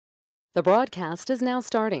The broadcast is now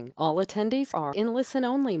starting. All attendees are in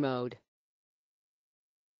listen-only mode.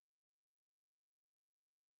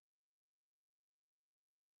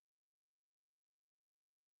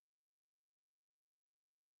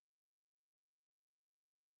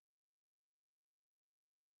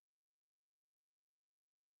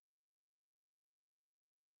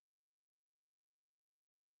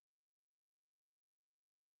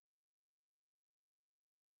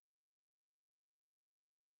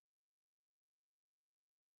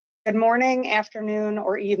 Good morning, afternoon,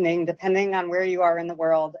 or evening, depending on where you are in the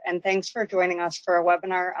world, and thanks for joining us for a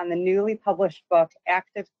webinar on the newly published book,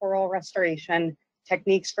 Active Coral Restoration,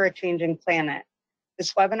 Techniques for a Changing Planet.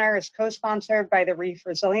 This webinar is co-sponsored by the Reef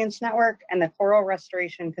Resilience Network and the Coral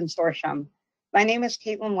Restoration Consortium. My name is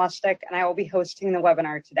Caitlin Lustick, and I will be hosting the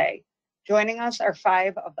webinar today. Joining us are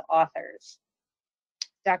 5 of the authors.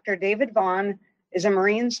 Dr. David Vaughan is a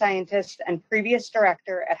marine scientist and previous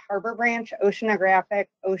director at Harbor Branch Oceanographic,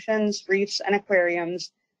 Oceans, Reefs, and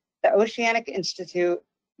Aquariums, the Oceanic Institute,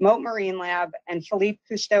 Mote Marine Lab, and Philippe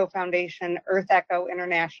Cousteau Foundation Earth Echo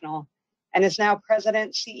International, and is now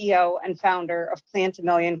president, CEO, and founder of Plant a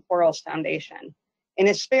Million Corals Foundation. In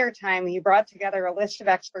his spare time, he brought together a list of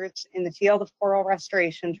experts in the field of coral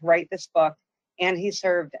restoration to write this book, and he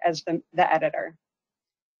served as the editor.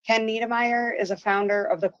 Ken Nedimyer is a founder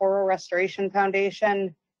of the Coral Restoration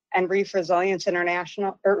Foundation and Reef Resilience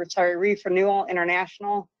Reef Renewal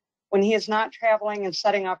International. When he is not traveling and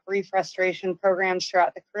setting up reef restoration programs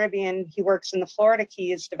throughout the Caribbean, he works in the Florida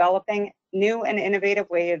Keys, developing new and innovative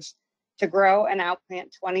ways to grow and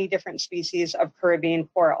outplant 20 different species of Caribbean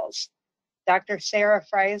corals. Dr. Sarah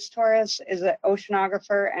Frias-Torres is an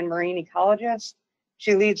oceanographer and marine ecologist.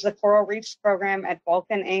 She leads the Coral Reefs program at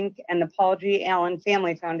Vulcan Inc. and the Paul G. Allen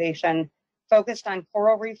Family Foundation, focused on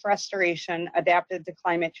coral reef restoration adapted to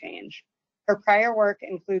climate change. Her prior work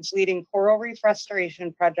includes leading coral reef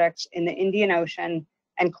restoration projects in the Indian Ocean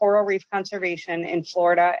and coral reef conservation in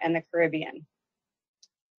Florida and the Caribbean.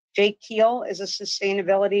 Jake Kheel is a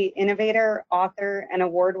sustainability innovator, author, and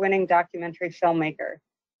award-winning documentary filmmaker.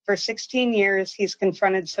 For 16 years, he's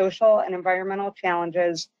confronted social and environmental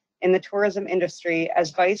challenges in the tourism industry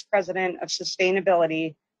as Vice President of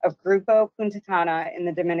Sustainability of Grupo Punta Cana in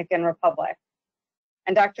the Dominican Republic.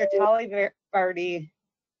 And Dr. Tali Vardy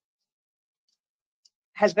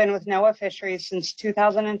has been with NOAA Fisheries since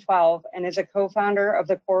 2012 and is a co-founder of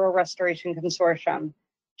the Coral Restoration Consortium.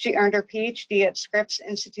 She earned her PhD at Scripps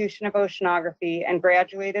Institution of Oceanography and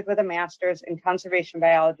graduated with a master's in conservation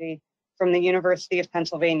biology from the University of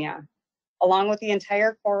Pennsylvania. Along with the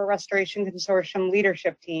entire Coral Restoration Consortium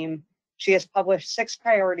leadership team, she has published 6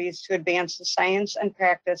 priorities to advance the science and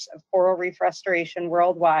practice of coral reef restoration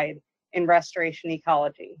worldwide in restoration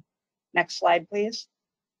ecology. Next slide, please.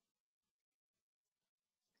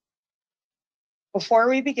 Before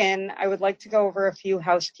we begin, I would like to go over a few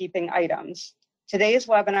housekeeping items. Today's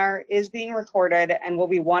webinar is being recorded and will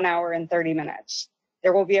be 1 hour and 30 minutes.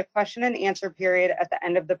 There will be a question and answer period at the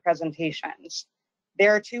end of the presentations.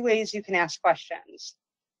 There are 2 ways you can ask questions.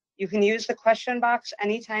 You can use the question box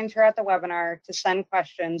anytime throughout the webinar to send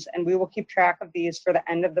questions, and we will keep track of these for the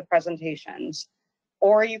end of the presentations.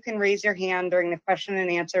 Or you can raise your hand during the question and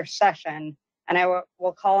answer session, and I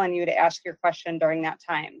will call on you to ask your question during that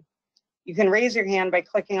time. You can raise your hand by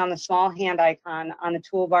clicking on the small hand icon on the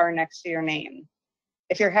toolbar next to your name.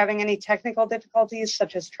 If you're having any technical difficulties,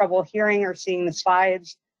 such as trouble hearing or seeing the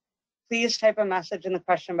slides, please type a message in the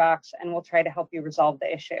question box and we'll try to help you resolve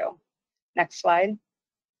the issue. Next slide.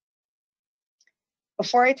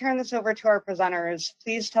 Before I turn this over to our presenters,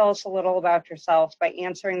 please tell us a little about yourself by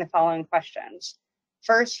answering the following questions.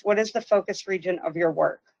 First, what is the focus region of your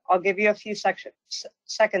work? I'll give you a few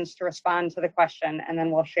seconds to respond to the question and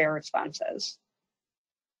then we'll share responses.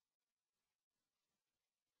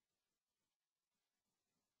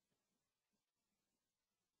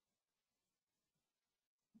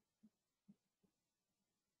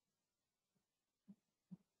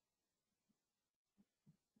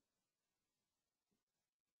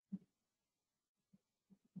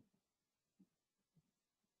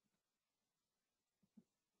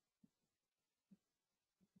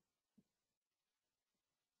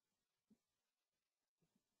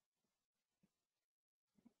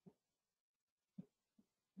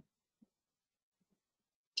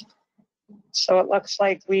 So it looks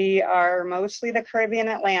like we are mostly the Caribbean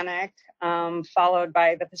Atlantic, followed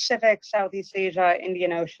by the Pacific, Southeast Asia,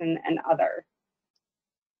 Indian Ocean, and other.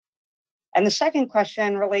 And the second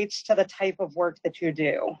question relates to the type of work that you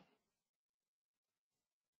do.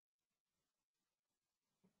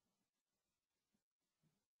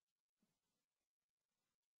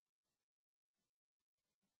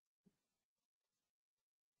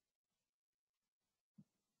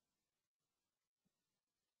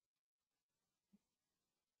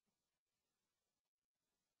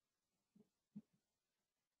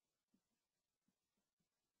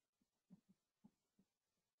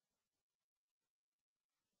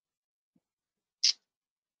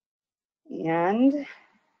 And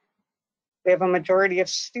we have a majority of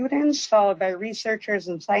students, followed by researchers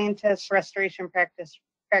and scientists, restoration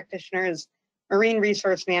practitioners, marine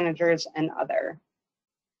resource managers, and other.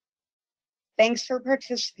 Thanks for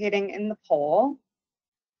participating in the poll.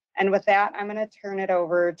 And with that, I'm going to turn it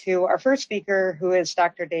over to our first speaker, who is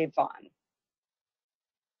Dr. Dave Vaughan.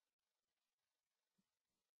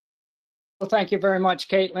 Well, thank you very much,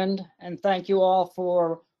 Caitlin, and thank you all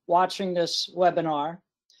for watching this webinar.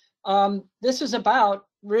 This is about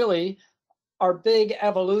really our big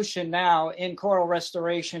evolution now in coral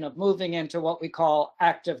restoration of moving into what we call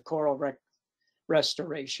active coral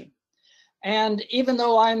restoration. And even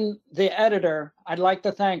though I'm the editor, I'd like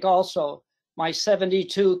to thank also my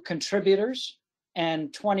 72 contributors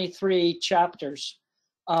and 23 chapters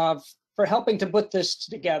for helping to put this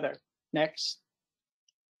together. Next.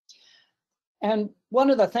 And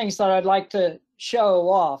one of the things that I'd like to show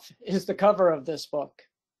off is the cover of this book.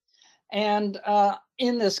 And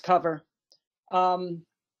in this cover,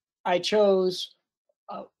 I chose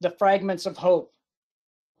the Fragments of Hope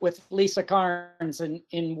with Lisa Carnes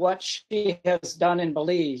in what she has done in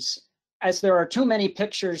Belize, as there are too many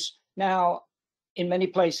pictures now in many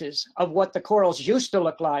places of what the corals used to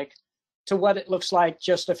look like to what it looks like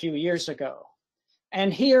just a few years ago.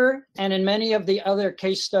 And here, and in many of the other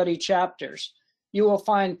case study chapters, you will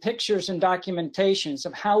find pictures and documentations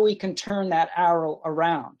of how we can turn that arrow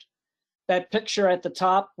around. That picture at the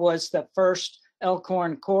top was the first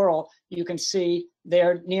elkhorn coral you can see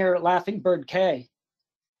there near Laughing Bird Cay.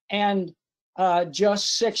 And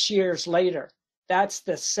just 6 years later, that's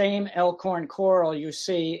the same elkhorn coral you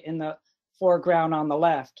see in the foreground on the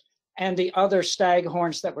left, and the other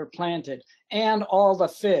staghorns that were planted, and all the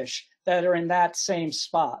fish that are in that same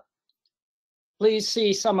spot. Please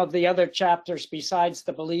see some of the other chapters besides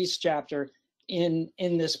the Belize chapter in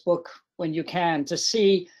this book when you can, to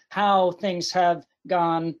see how things have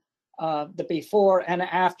gone, the before and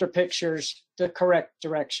after pictures, the correct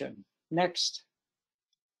direction. Next.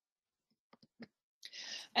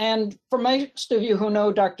 And for most of you who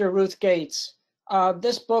know Dr. Ruth Gates,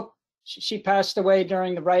 this book, she passed away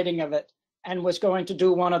during the writing of it and was going to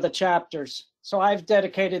do one of the chapters. So I've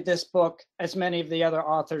dedicated this book, as many of the other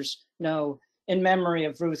authors know, in memory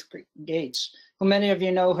of Ruth Gates, who many of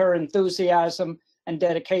you know her enthusiasm and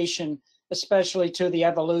dedication, especially to the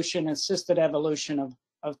evolution, assisted evolution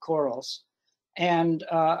of corals. And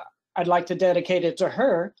I'd like to dedicate it to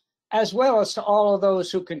her, as well as to all of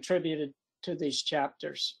those who contributed to these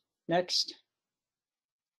chapters. Next.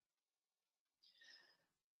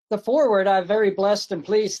 The foreword, I'm very blessed and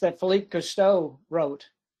pleased that Philippe Cousteau wrote.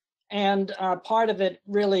 And part of it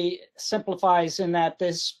really simplifies in that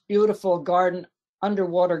this beautiful garden,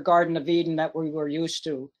 underwater Garden of Eden that we were used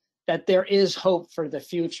to, that there is hope for the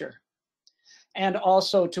future. And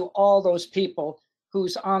also to all those people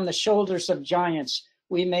who's on the shoulders of giants,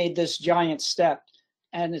 we made this giant step,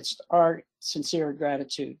 and it's our sincere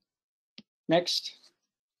gratitude. Next.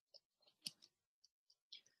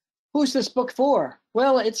 Who's this book for?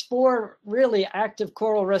 Well, it's for really active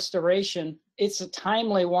coral restoration. It's a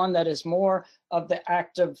timely one that is more of the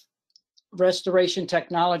active restoration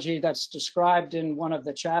technology that's described in one of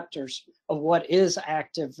the chapters of what is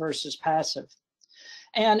active versus passive.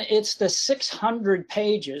 And it's the 600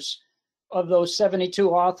 pages of those 72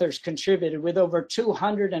 authors contributed, with over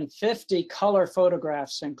 250 color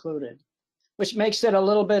photographs included, which makes it a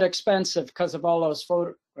little bit expensive because of all those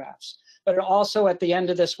photographs. But also at the end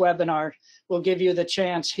of this webinar, we'll give you the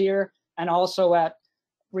chance here and also at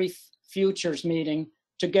Reef Futures meeting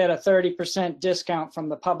to get a 30% discount from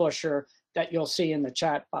the publisher that you'll see in the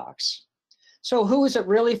chat box. So who is it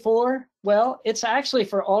really for? Well, it's actually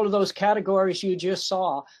for all of those categories you just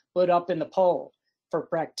saw put up in the poll, for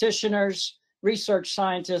practitioners, research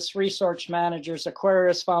scientists, research managers,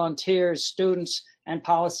 aquarists, volunteers, students, and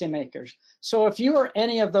policymakers. So if you are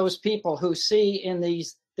any of those people who see in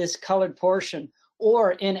this colored portion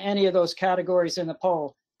or in any of those categories in the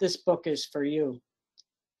poll, this book is for you.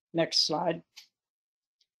 Next slide.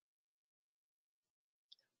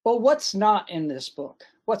 Well, what's not in this book?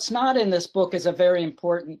 What's not in this book is a very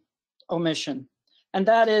important omission, and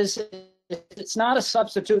that is it's not a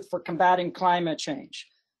substitute for combating climate change,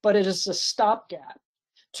 but it is a stopgap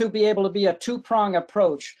to be able to be a two-prong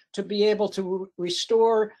approach, to be able to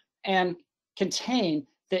restore and contain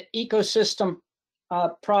the ecosystem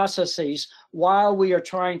processes while we are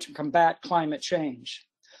trying to combat climate change.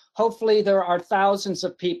 Hopefully there are thousands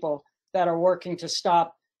of people that are working to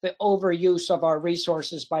stop the overuse of our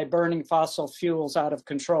resources by burning fossil fuels out of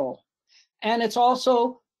control. And it's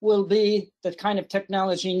also will be the kind of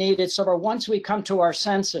technology needed so that once we come to our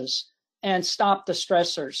senses and stop the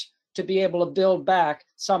stressors, to be able to build back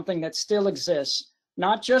something that still exists,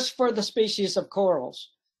 not just for the species of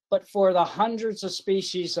corals, but for the hundreds of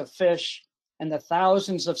species of fish and the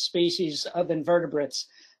thousands of species of invertebrates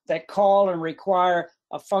that call and require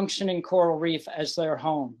a functioning coral reef as their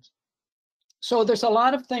homes. So there's a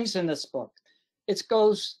lot of things in this book. It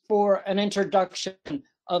goes for an introduction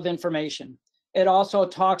of information. It also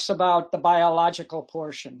talks about the biological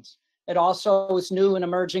portions. It also is new and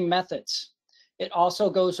emerging methods. It also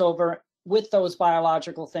goes over with those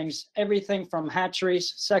biological things, everything from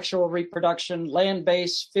hatcheries, sexual reproduction,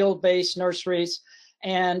 land-based, field-based nurseries,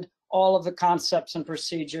 and all of the concepts and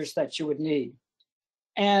procedures that you would need.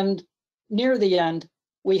 And near the end,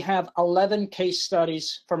 we have 11 case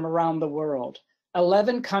studies from around the world,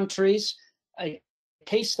 11 countries,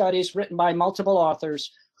 case studies written by multiple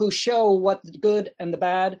authors who show what the good and the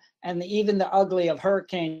bad and even the ugly of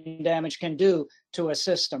hurricane damage can do to a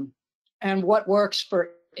system and what works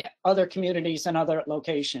for other communities and other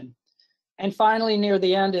locations. And finally, near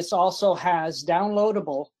the end, it also has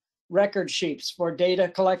downloadable record sheets for data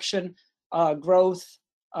collection, growth,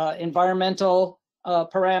 environmental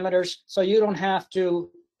parameters, so you don't have to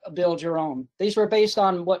build your own. These were based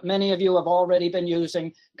on what many of you have already been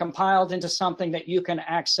using, compiled into something that you can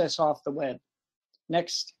access off the web.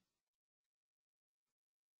 Next.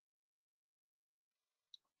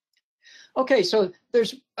 Okay, so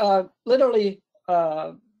there's literally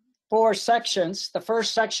 4 sections. The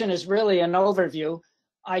first section is really an overview.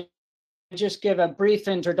 I just give a brief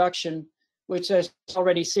introduction, which as you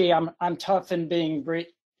already see, I'm tough in being brief.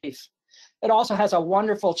 It also has a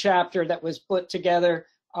wonderful chapter that was put together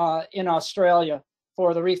in Australia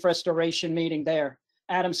for the Reef Restoration meeting there.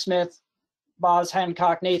 Adam Smith, Boz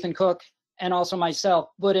Hancock, Nathan Cook, and also myself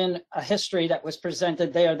put in a history that was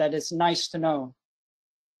presented there that is nice to know.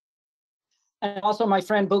 And also my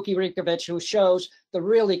friend Buki Rikovic, who shows the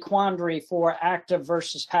really quandary for active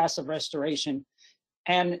versus passive restoration.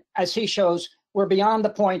 And as he shows, we're beyond the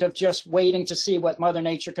point of just waiting to see what Mother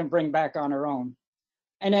Nature can bring back on her own.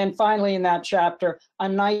 And then finally in that chapter, a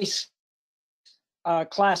nice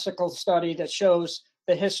classical study that shows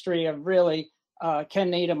the history of really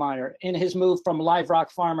Ken Nedimyer in his move from live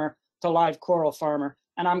rock farmer to live coral farmer.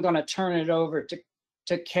 And I'm going to turn it over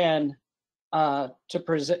to Ken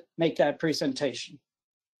to make that presentation.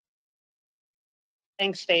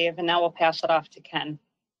 Thanks, Dave. And now we'll pass it off to Ken.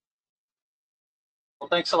 Well,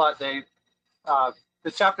 thanks a lot, Dave.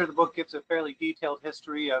 The chapter of the book gives a fairly detailed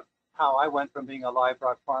history of how I went from being a live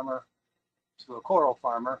rock farmer to a coral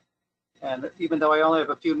farmer. And even though I only have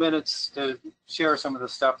a few minutes to share some of the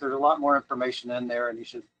stuff, there's a lot more information in there, and you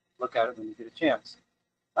should look at it when you get a chance.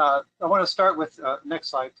 I want to start with, next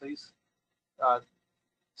slide, please.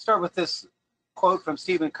 Start with this quote from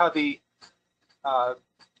Stephen Covey. It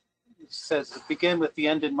says, begin with the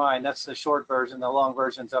end in mind. That's the short version. The long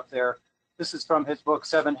version's up there. This is from his book,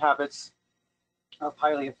 7 Habits of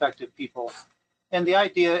Highly Effective People. And the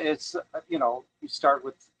idea is, you know, you start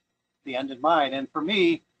with the end in mind. And for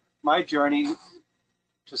me, my journey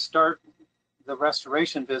to start the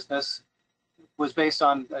restoration business was based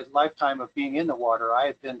on a lifetime of being in the water. I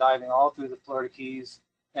had been diving all through the Florida Keys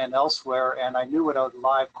and elsewhere, and I knew what a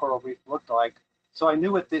live coral reef looked like. So I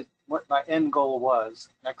knew what my end goal was.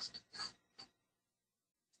 Next.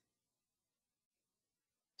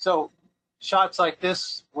 So shots like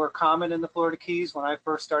this were common in the Florida Keys when I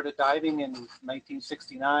first started diving in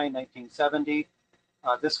 1969, 1970.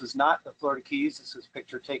 This was not the Florida Keys. This was a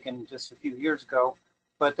picture taken just a few years ago.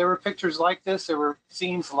 But there were pictures like this. There were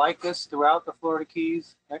scenes like this throughout the Florida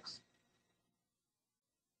Keys. Next.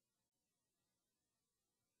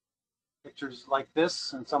 Pictures like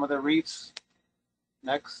this and some of the reefs.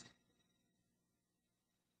 Next.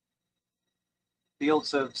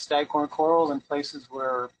 Fields of staghorn coral in places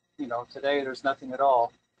where, you know, today there's nothing at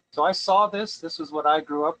all. So I saw this. This was what I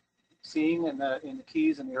grew up seeing in the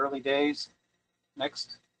Keys in the early days.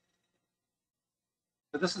 Next.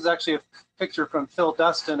 So this is actually a picture from Phil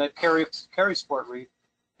Dustin at Careysport Reef.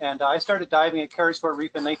 And I started diving at Careysport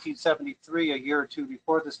Reef in 1973, a year or two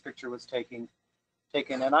before this picture was taken.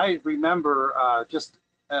 And I remember just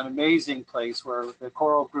an amazing place where the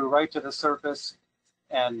coral grew right to the surface,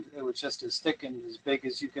 and it was just as thick and as big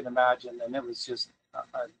as you can imagine. And it was just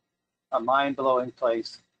a mind-blowing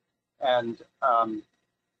place. And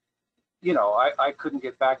you know, I couldn't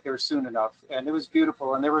get back there soon enough, and it was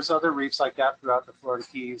beautiful. And there was other reefs like that throughout the Florida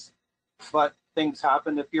Keys, but things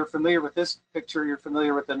happened. If you're familiar with this picture, you're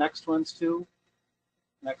familiar with the next ones too.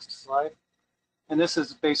 Next slide. And this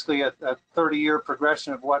is basically a 30-year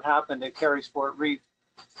progression of what happened at Careysport Reef,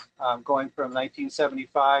 going from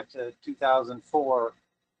 1975 to 2004.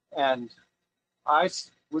 And I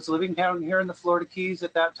was living down here in the Florida Keys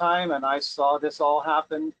at that time, and I saw this all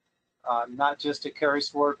happen, not just at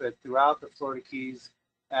Carysford, but throughout the Florida Keys.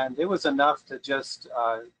 And it was enough to just,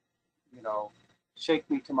 you know, shake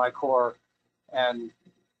me to my core and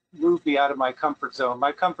move me out of my comfort zone.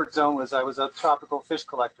 My comfort zone was I was a tropical fish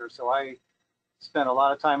collector, so I spent a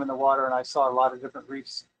lot of time in the water, and I saw a lot of different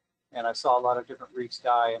reefs, and I saw a lot of different reefs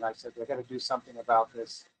die, and I said, I got to do something about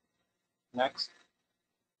this. Next.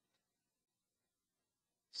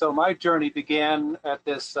 So my journey began at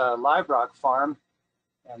this live rock farm,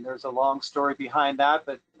 and there's a long story behind that,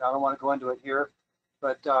 but I don't want to go into it here.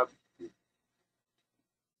 But,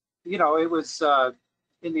 you know, it was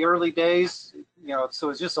in the early days, you know, so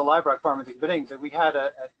it was just a live rock farm at the beginning, but we had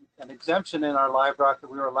an exemption in our live rock that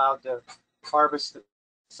we were allowed to harvest that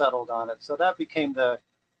settled on it. So that became the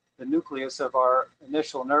nucleus of our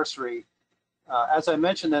initial nursery. As I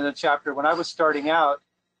mentioned in the chapter, when I was starting out,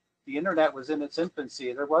 the internet was in its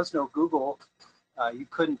infancy. There was no Google. You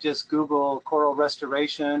couldn't just Google coral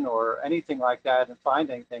restoration or anything like that and find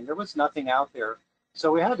anything. There was nothing out there.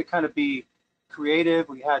 So we had to kind of be creative.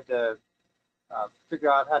 We had to figure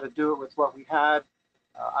out how to do it with what we had.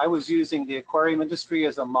 I was using the aquarium industry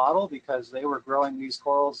as a model because they were growing these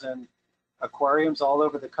corals in aquariums all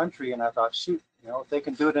over the country. And I thought, shoot, you know, if they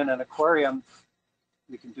can do it in an aquarium,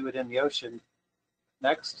 we can do it in the ocean.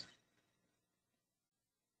 Next.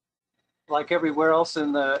 Like everywhere else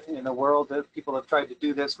in the world that people have tried to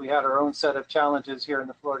do this, we had our own set of challenges here in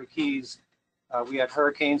the Florida Keys. We had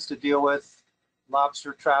hurricanes to deal with,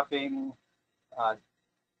 lobster trapping,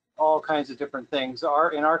 all kinds of different things. In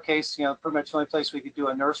our case, you know, pretty much the only place we could do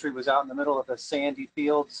a nursery was out in the middle of the sandy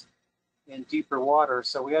fields in deeper water.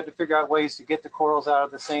 So we had to figure out ways to get the corals out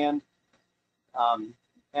of the sand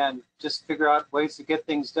and just figure out ways to get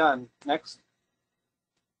things done. Next.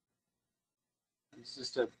 It's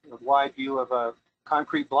just a wide view of a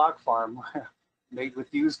concrete block farm made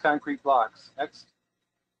with used concrete blocks. Next.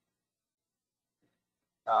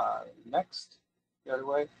 Next. The other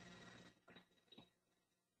way.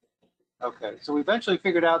 Okay, so we eventually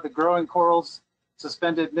figured out that growing corals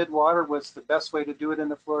suspended mid-water was the best way to do it in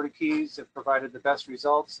the Florida Keys. It provided the best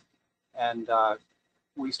results. And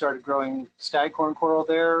we started growing staghorn coral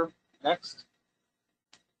there. Next.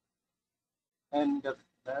 And the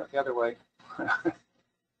other way.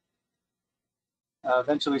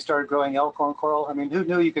 Eventually we started growing elkhorn coral. I mean, who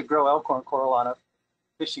knew you could grow elkhorn coral on a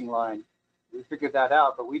fishing line? We figured that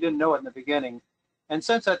out, but we didn't know it in the beginning. And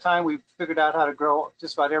since that time, we've figured out how to grow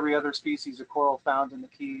just about every other species of coral found in the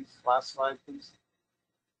Keys. Last slide, please.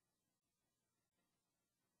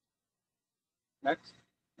 Next.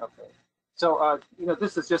 Okay. So, you know,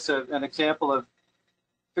 this is just an example of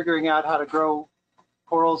figuring out how to grow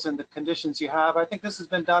corals in the conditions you have. I think this has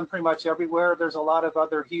been done pretty much everywhere. There's a lot of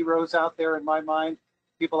other heroes out there in my mind,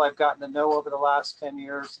 people I've gotten to know over the last 10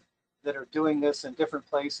 years that are doing this in different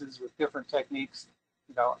places with different techniques.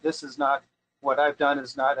 You know, this is not, what I've done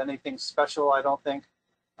is not anything special, I don't think.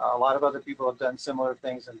 A lot of other people have done similar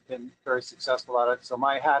things and been very successful at it. So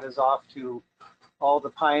my hat is off to all the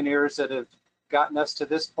pioneers that have gotten us to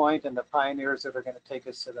this point and the pioneers that are going to take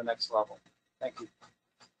us to the next level. Thank you.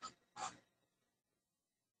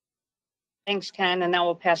 Thanks, Ken, and now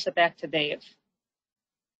we'll pass it back to Dave.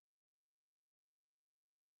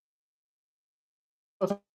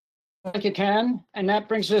 Thank you, Ken. And that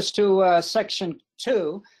brings us to section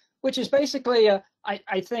 2, which is basically,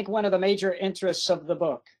 I think, one of the major interests of the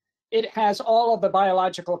book. It has all of the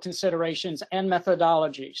biological considerations and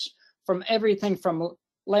methodologies from everything from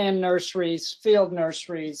land nurseries, field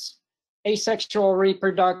nurseries, asexual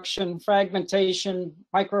reproduction, fragmentation,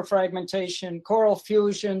 microfragmentation, coral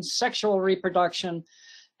fusion, sexual reproduction,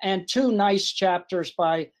 and 2 nice chapters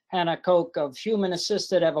by Hannah Koch of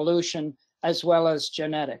human-assisted evolution as well as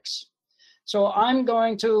genetics. So I'm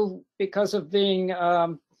going to, because of being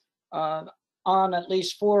on at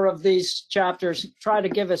least 4 of these chapters, try to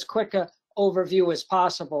give as quick an overview as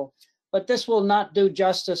possible. But this will not do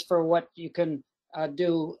justice for what you can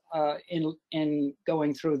do in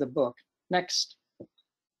going through the book. Next.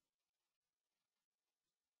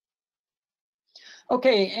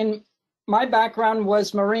 Okay, and my background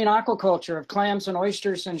was marine aquaculture of clams and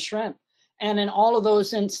oysters and shrimp. And in all of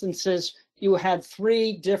those instances, you had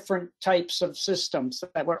 3 different types of systems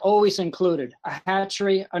that were always included: a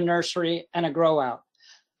hatchery, a nursery, and a grow out.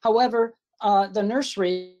 However, the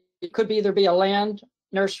nursery could either be a land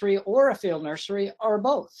nursery or a field nursery or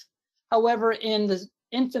both. However, in the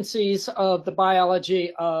infancies of the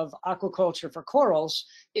biology of aquaculture for corals,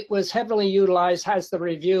 it was heavily utilized as the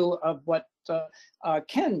review of what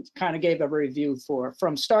Ken kind of gave a review for,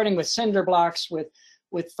 from starting with cinder blocks with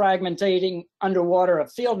with fragmentating underwater a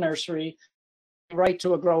field nursery right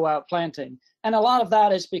to a grow out planting. And a lot of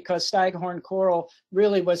that is because staghorn coral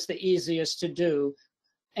really was the easiest to do.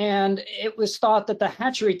 And it was thought that the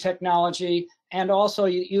hatchery technology and also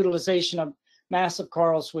utilization of massive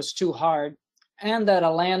corals was too hard, and that a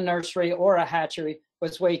land nursery or a hatchery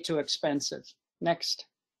was way too expensive. Next.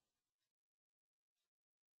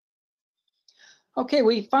 Okay,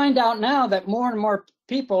 we find out now that more and more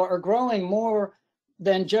people are growing more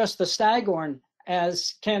than just the staghorn,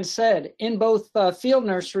 as Ken said, in both field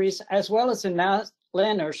nurseries as well as in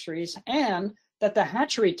land nurseries, and that the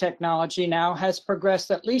hatchery technology now has progressed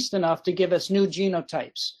at least enough to give us new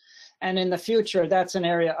genotypes. And in the future, that's an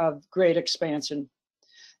area of great expansion.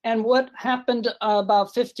 And what happened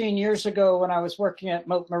about 15 years ago when I was working at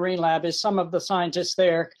Mote Marine Lab is some of the scientists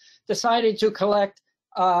there decided to collect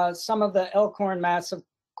some of the elkhorn massive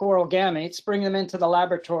coral gametes, bring them into the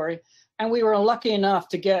laboratory, and we were lucky enough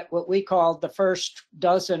to get what we called the first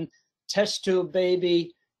dozen test tube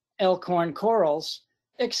baby elkhorn corals,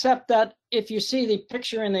 except that if you see the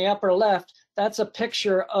picture in the upper left, that's a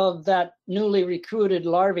picture of that newly recruited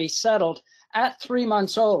larvae settled at 3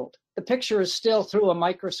 months old. The picture is still through a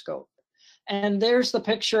microscope. And there's the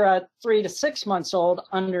picture at 3 to 6 months old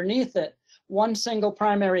underneath it, one single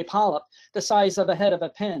primary polyp, the size of the head of a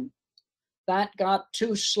pin. That got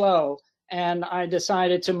too slow, and I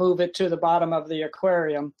decided to move it to the bottom of the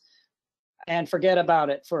aquarium and forget about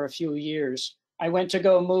it for a few years. I went to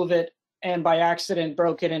go move it and by accident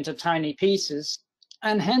broke it into tiny pieces,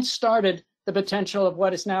 and hence started the potential of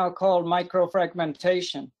what is now called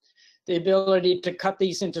microfragmentation. The ability to cut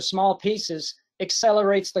these into small pieces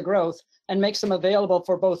accelerates the growth and makes them available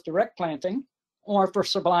for both direct planting or for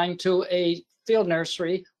supplying to a field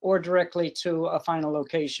nursery or directly to a final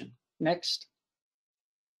location. Next.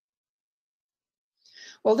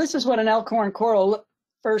 Well, this is what an elkhorn coral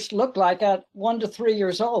first looked like at 1 to 3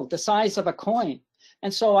 years old, the size of a coin.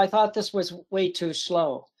 And so I thought this was way too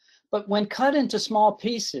slow. But when cut into small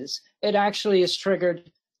pieces, it actually is triggered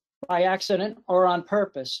by accident or on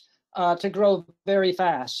purpose to grow very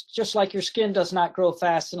fast, just like your skin does not grow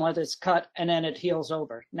fast unless it's cut and then it heals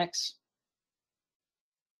over. Next.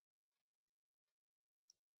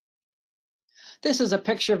 This is a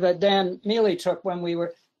picture that Dan Mealy took when we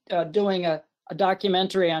were doing a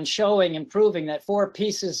documentary on showing and proving that 4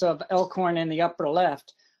 pieces of elkhorn in the upper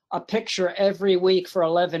left, a picture every week for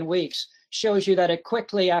 11 weeks, shows you that it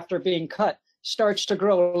quickly after being cut starts to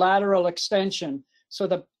grow lateral extension. So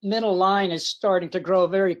the middle line is starting to grow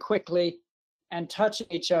very quickly and touch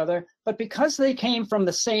each other. But because they came from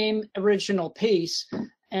the same original piece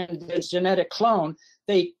and the genetic clone,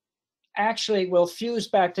 they actually will fuse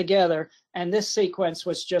back together. And this sequence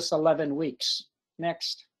was just 11 weeks.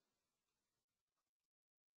 Next.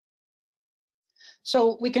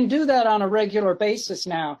 So we can do that on a regular basis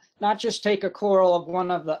now, not just take a coral of one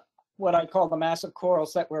of the what I call the massive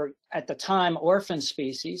corals that were at the time orphan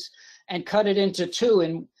species and cut it into 2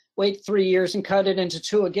 and wait 3 years and cut it into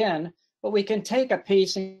 2 again. But we can take a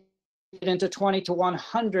piece and get it into 20 to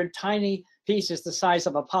 100 tiny pieces the size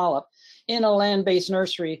of a polyp in a land-based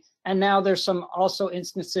nursery. And now there's some also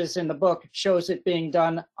instances in the book shows it being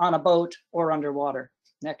done on a boat or underwater.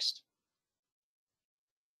 Next.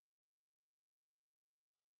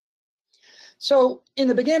 So in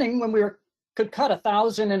the beginning, when we could cut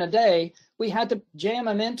 1,000 in a day, we had to jam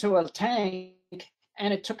them into a tank,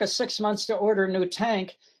 and it took us 6 months to order a new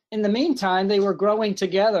tank. In the meantime, they were growing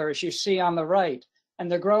together, as you see on the right,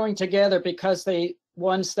 and they're growing together because the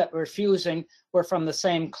ones that were fusing were from the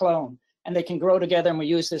same clone, and they can grow together, and we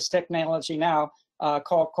use this technology now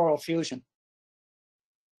called coral fusion.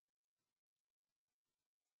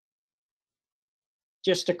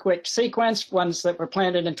 Just a quick sequence, ones that were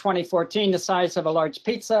planted in 2014, the size of a large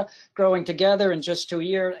pizza, growing together in just 2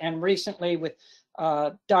 years, and recently with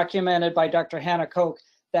documented by Dr. Hannah Koch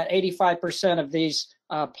that 85% of these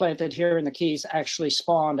planted here in the Keys actually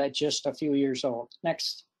spawned at just a few years old.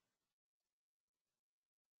 Next.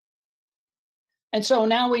 And so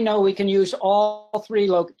now we know we can use all 3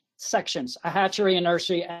 sections, a hatchery, a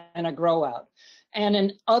nursery, and a grow out. And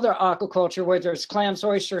in other aquaculture, whether it's clams,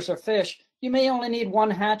 oysters, or fish, you may only need 1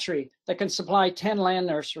 hatchery that can supply 10 land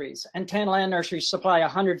nurseries, and 10 land nurseries supply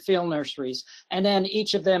 100 field nurseries, and then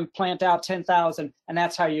each of them plant out 10,000, and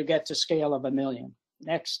that's how you get to scale of 1 million.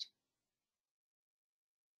 Next.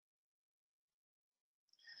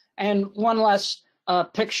 And one last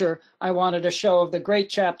picture I wanted to show of the great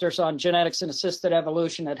chapters on genetics and assisted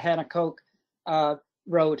evolution that Hannah Koch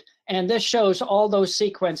wrote, and this shows all those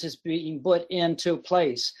sequences being put into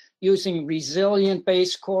place using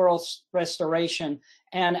resilient-based coral restoration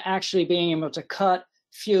and actually being able to cut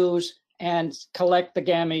fuse and collect the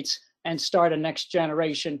gametes and start a next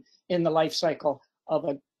generation in the life cycle of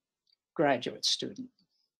a graduate student.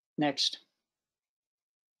 Next.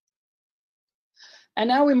 And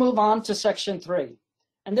now we move on to section 3.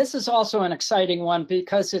 And this is also an exciting one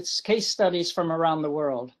because it's case studies from around the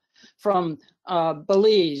world, from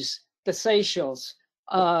Belize, the Seychelles,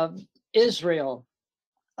 Israel,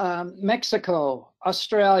 Mexico,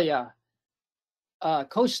 Australia,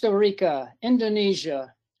 Costa Rica,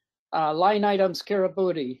 Indonesia, line items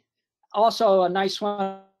Kiribati, also a nice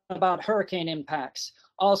one about hurricane impacts,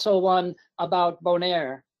 also one about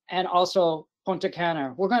Bonaire, and also Punta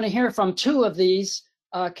Cana. We're going to hear from 2 of these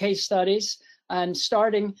case studies, and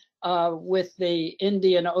starting with the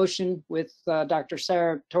Indian Ocean with Dr.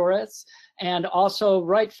 Frias-Torres, and also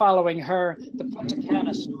right following her, the Punta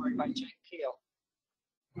Cana story by Jake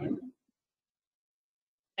Kheel.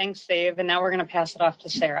 Thanks, Dave. And now we're going to pass it off to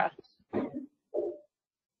Sarah.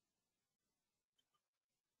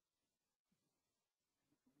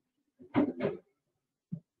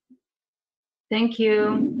 Thank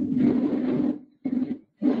you.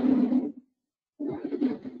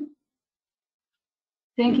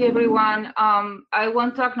 Thank you, everyone. I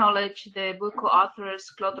want to acknowledge the book co-authors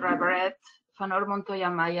Claude Rabaret, Fanor Montoya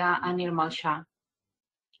Maya, and Nirmal Shah.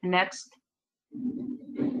 Next.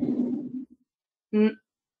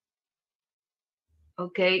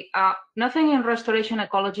 Okay, nothing in restoration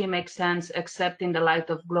ecology makes sense except in the light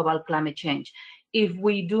of global climate change. If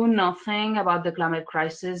we do nothing about the climate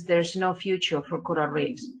crisis, there's no future for coral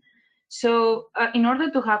reefs. So in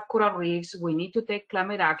order to have coral reefs, we need to take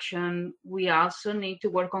climate action. We also need to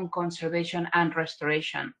work on conservation and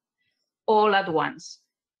restoration all at once.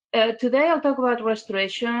 Today, I'll talk about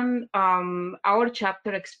restoration. Our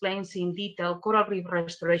chapter explains in detail coral reef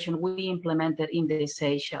restoration we implemented in the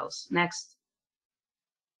Seychelles. Next.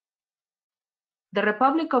 The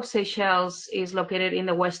Republic of Seychelles is located in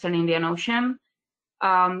the Western Indian Ocean.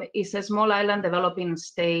 It's a small island developing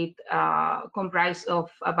state comprised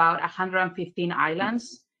of about 115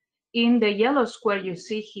 islands. In the yellow square you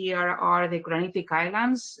see here are the granitic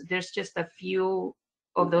islands. There's just a few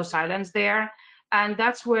of those islands there. And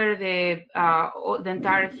that's where the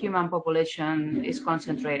entire human population is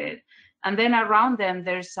concentrated. And then around them,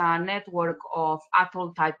 there's a network of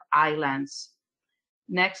atoll-type islands.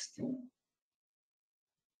 Next.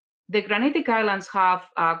 The granitic islands have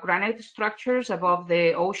granite structures above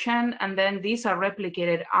the ocean, and then these are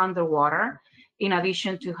replicated underwater, in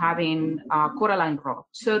addition to having coralline rock.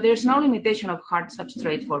 So there's no limitation of hard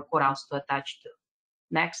substrate for corals to attach to.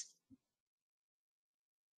 Next.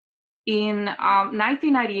 In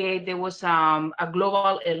 1998, there was a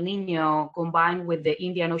global El Nino combined with the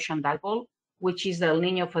Indian Ocean dipole, which is the El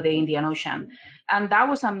Nino for the Indian Ocean. And that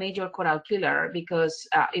was a major coral killer because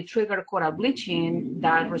it triggered coral bleaching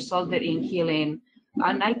that resulted in killing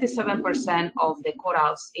 97% of the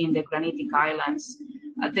corals in the granitic islands.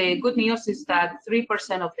 The good news is that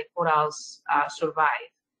 3% of the corals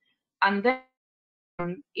survived. And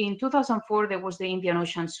then in 2004, there was the Indian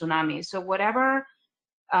Ocean tsunami. So whatever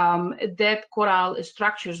dead coral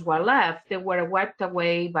structures were left, they were wiped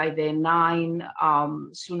away by the 9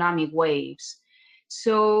 tsunami waves.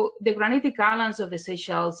 So the granitic islands of the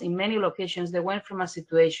Seychelles, in many locations, they went from a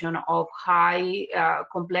situation of high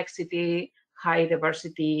complexity, high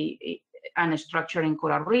diversity and structure in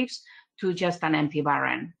coral reefs to just an empty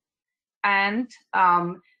barren. And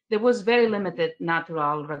there was very limited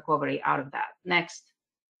natural recovery out of that. Next.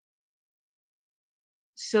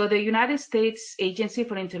 So the United States Agency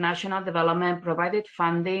for International Development provided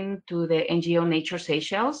funding to the NGO Nature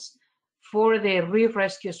Seychelles for the Reef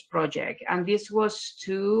Rescues project. And this was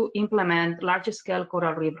to implement large-scale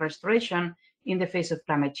coral reef restoration in the face of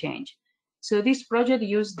climate change. So this project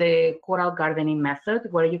used the coral gardening method,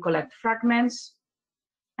 where you collect fragments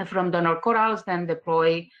from donor corals, then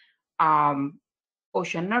deploy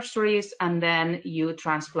ocean nurseries, and then you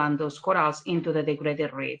transplant those corals into the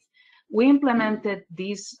degraded reef. We implemented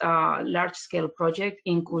this large-scale project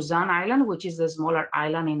in Kuzan Island, which is the smaller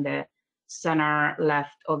island in the center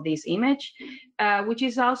left of this image, which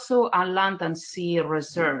is also a land and sea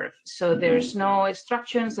reserve. So there's no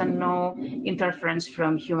obstructions and no interference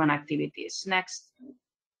from human activities. Next.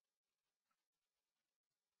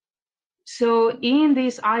 So in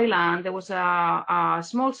this island, there was a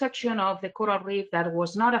small section of the coral reef that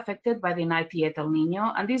was not affected by the 98 El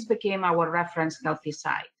Nino, and this became our reference healthy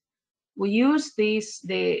site. We used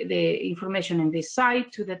the information in this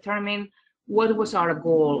site to determine what was our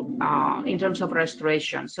goal in terms of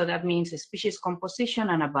restoration. So that means species composition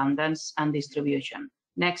and abundance and distribution.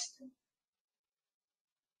 Next.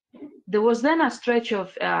 There was then a stretch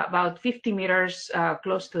of about 50 meters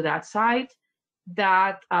close to that site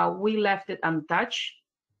that we left it untouched,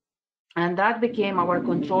 and that became our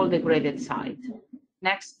controlled degraded site.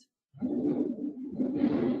 Next.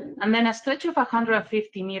 And then a stretch of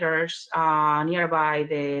 150 meters nearby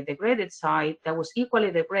the degraded site that was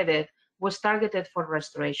equally degraded was targeted for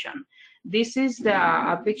restoration. This is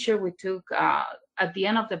a picture we took at the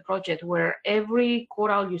end of the project, where every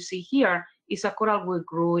coral you see here is a coral we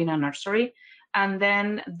grew in a nursery. And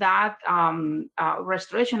then that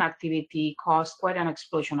restoration activity caused quite an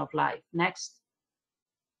explosion of life. Next.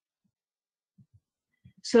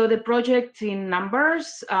 So the project in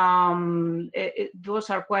numbers, those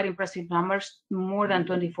are quite impressive numbers. More than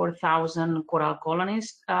 24,000 coral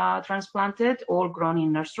colonies transplanted, all grown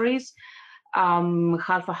in nurseries.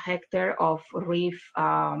 Half a hectare of reef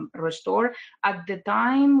restored. At the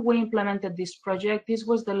time we implemented this project, this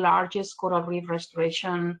was the largest coral reef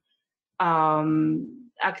restoration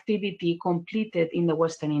activity completed in the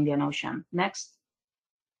Western Indian Ocean. Next.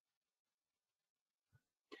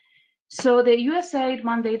 So the USAID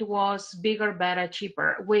mandate was bigger, better,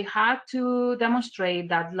 cheaper. We had to demonstrate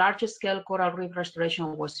that large-scale coral reef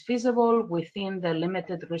restoration was feasible within the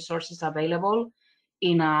limited resources available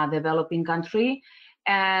in a developing country.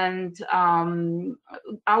 And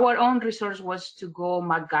our own resource was to go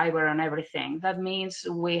MacGyver on everything. That means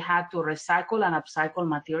we had to recycle and upcycle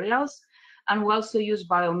materials. And we also use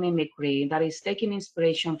biomimicry, that is taking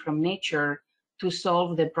inspiration from nature to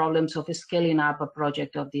solve the problems of scaling up a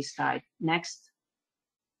project of this type. Next.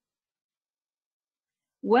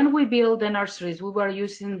 When we built the nurseries, we were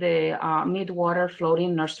using the mid-water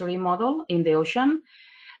floating nursery model in the ocean.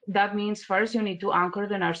 That means first you need to anchor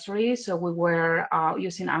the nursery. So we were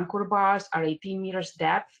using anchor bars at 18 meters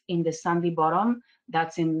depth in the sandy bottom.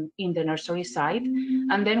 That's in the nursery site.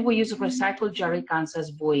 And then we use recycled jerry cans as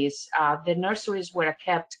buoys. The nurseries were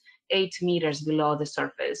kept 8 meters below the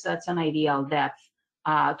surface. That's an ideal depth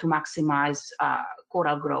to maximize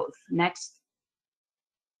coral growth. Next.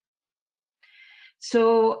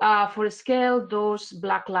 So for scale, those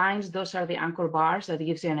black lines, those are the anchor bars. That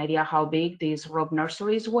gives you an idea how big these rope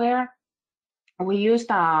nurseries were. We used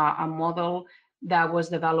a model that was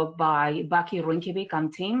developed by Bucky Rinkevik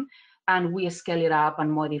and team, and we scale it up and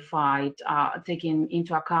modified, taking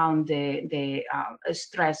into account the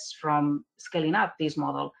stress from scaling up this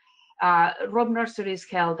model. Rope nurseries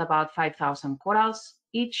held about 5,000 corals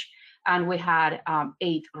each, and we had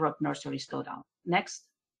 8 rope nurseries total. Next.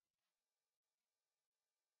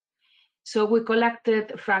 So we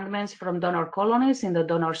collected fragments from donor colonies in the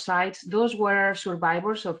donor sites. Those were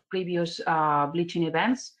survivors of previous bleaching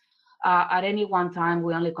events. At any one time,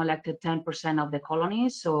 we only collected 10% of the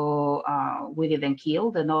colonies, so we didn't kill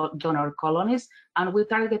the donor colonies, and we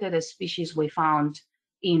targeted the species we found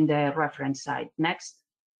in the reference site. Next.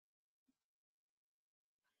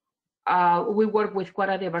 We work with quite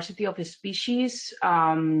a diversity of species.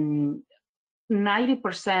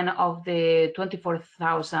 90% of the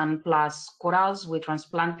 24,000 plus corals we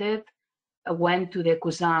transplanted went to the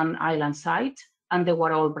Kuzan Island site, and they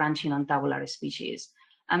were all branching and tabular species.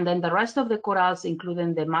 And then the rest of the corals,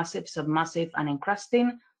 including the massive, submassive, and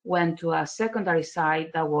encrusting, went to a secondary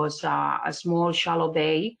site that was a small shallow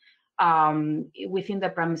bay within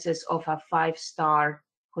the premises of a 5-star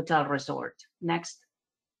hotel resort. Next.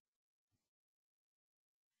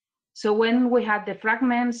 So when we had the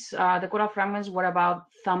fragments, the coral fragments were about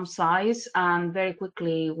thumb size, and very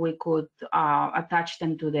quickly we could attach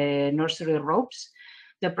them to the nursery ropes.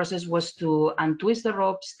 The process was to untwist the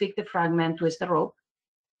rope, stick the fragment, twist the rope,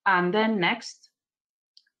 and then next,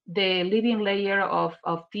 the living layer of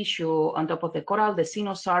tissue on top of the coral, the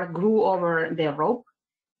cynosar, grew over the rope.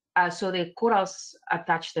 So the corals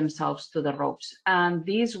attached themselves to the ropes. And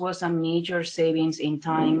this was a major savings in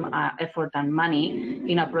time, effort, and money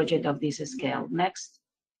in a project of this scale. Next.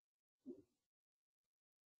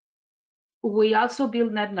 We also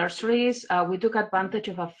built net nurseries. We took advantage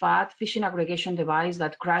of a fat fishing aggregation device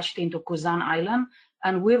that crashed into Kuzan Island,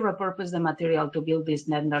 and we repurposed the material to build these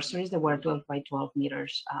net nurseries. They were 12 by 12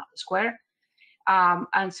 meters square.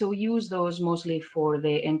 And so we use those mostly for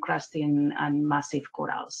the encrusting and massive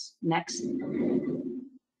corals. Next.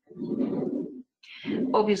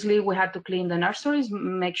 Obviously, we had to clean the nurseries,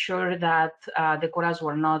 make sure that the corals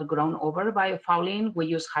were not grown over by fouling. We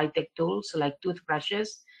use high-tech tools like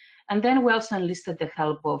toothbrushes. And then we also enlisted the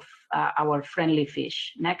help of our friendly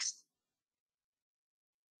fish. Next.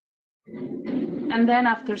 And then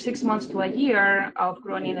after 6 months to a year of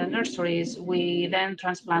growing in the nurseries, we then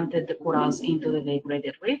transplanted the corals into the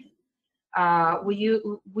degraded reef.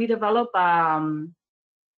 We developed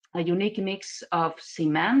a unique mix of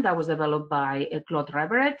cement that was developed by Claude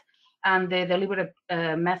Reveret, and the deliberate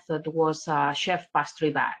method was a chef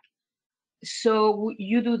pastry bag. So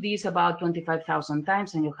you do this about 25,000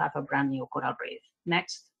 times and you have a brand new coral reef.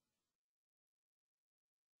 Next.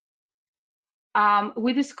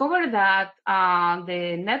 We discovered that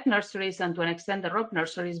the net nurseries and to an extent the rock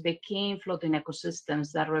nurseries became floating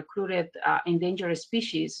ecosystems that recruited endangered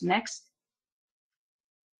species. Next.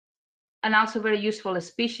 And also very useful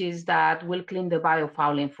species that will clean the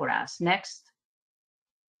biofouling for us. Next.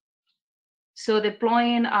 So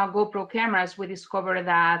deploying GoPro cameras, we discovered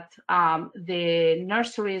that the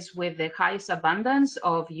nurseries with the highest abundance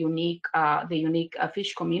of the unique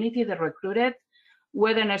fish community that recruited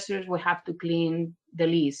were the nurseries we have to clean the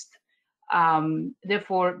least.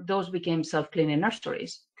 Therefore, those became self-cleaning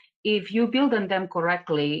nurseries. If you build them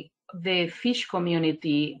correctly, the fish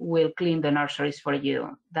community will clean the nurseries for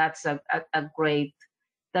you. That's a great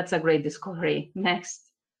discovery. Next.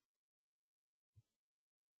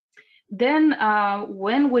 Then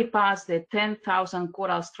when we passed the 10,000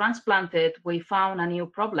 corals transplanted, we found a new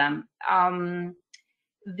problem.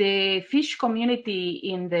 The fish community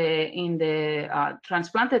in the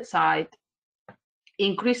transplanted site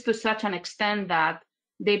increased to such an extent that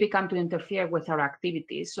they began to interfere with our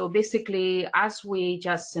activities. So basically, as we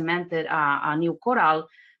just cemented a new coral,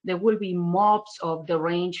 there will be mobs of the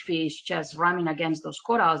range fish just running against those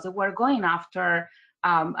corals. They were going after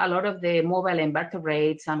a lot of the mobile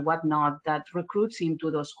invertebrates and whatnot that recruits into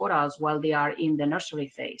those corals while they are in the nursery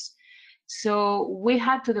phase. So we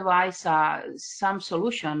had to devise some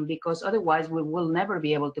solution because otherwise we will never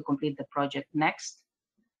be able to complete the project. Next.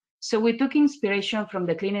 So we took inspiration from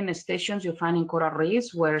the cleaning stations you find in coral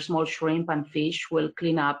reefs where small shrimp and fish will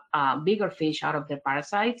clean up bigger fish out of their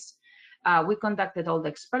parasites. We conducted all the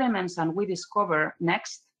experiments and we discovered,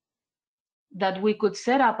 next, that we could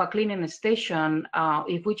set up a cleaning station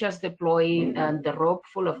if we just deploy the rope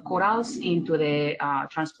full of corals into the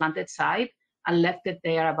transplanted site and left it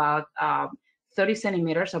there about 30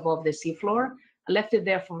 centimeters above the seafloor, left it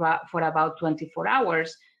there for about 24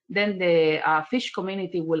 hours. Then the fish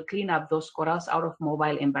community will clean up those corals out of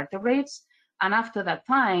mobile invertebrates. And after that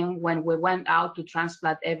time, when we went out to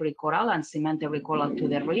transplant every coral and cement every coral to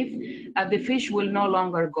the reef, the fish will no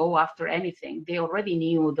longer go after anything. They already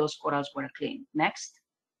knew those corals were clean. Next.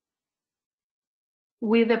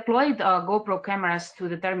 We deployed GoPro cameras to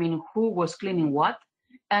determine who was cleaning what.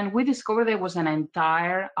 And we discovered there was an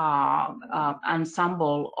entire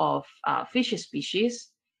ensemble of fish species.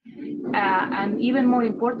 And even more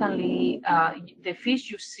importantly, the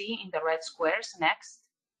fish you see in the red squares, next,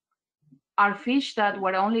 are fish that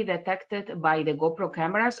were only detected by the GoPro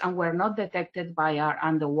cameras and were not detected by our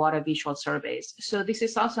underwater visual surveys. So this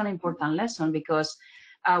is also an important lesson because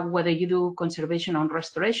whether you do conservation or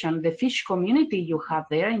restoration, the fish community you have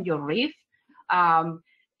there in your reef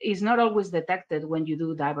is not always detected when you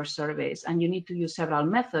do diver surveys, and you need to use several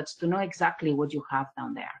methods to know exactly what you have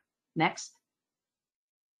down there. Next.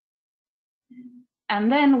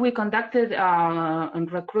 And then we conducted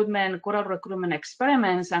coral recruitment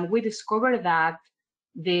experiments, and we discovered that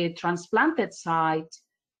the transplanted site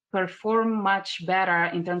performed much better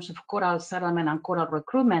in terms of coral settlement and coral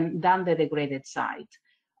recruitment than the degraded site.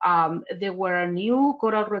 There were new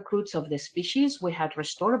coral recruits of the species we had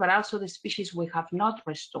restored, but also the species we have not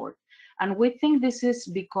restored. And we think this is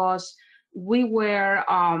because we were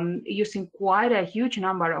using quite a huge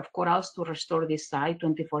number of corals to restore this site,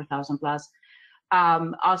 24,000 plus.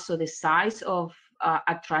 Also the size of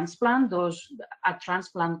a transplant,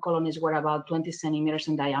 transplant colonies were about 20 centimeters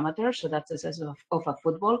in diameter, so that's the size of a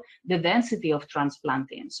football. The density of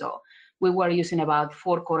transplanting, so we were using about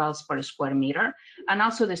 4 corals per square meter, and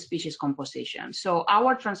also the species composition. So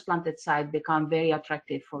our transplanted site became very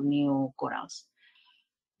attractive for new corals.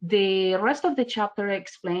 The rest of the chapter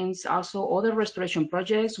explains also other restoration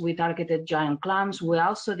projects. We targeted giant clams. We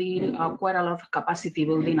also did quite a lot of capacity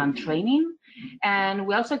building and training. And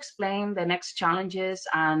we also explained the next challenges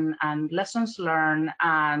and lessons learned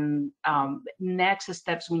and next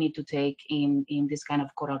steps we need to take in this kind of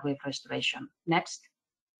coral reef restoration. Next.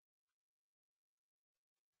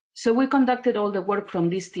 So we conducted all the work from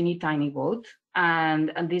this teeny tiny boat.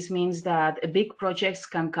 And this means that big projects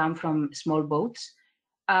can come from small boats.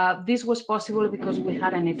 This was possible because we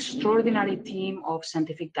had an extraordinary team of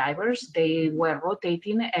scientific divers. They were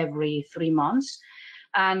rotating every 3 months.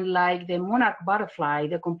 And like the monarch butterfly,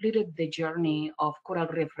 they completed the journey of coral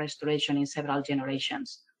reef restoration in several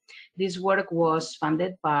generations. This work was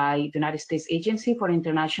funded by the United States Agency for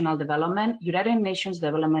International Development, United Nations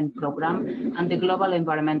Development Program, and the Global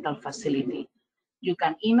Environmental Facility. You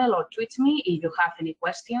can email or tweet me if you have any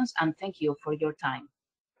questions, and thank you for your time.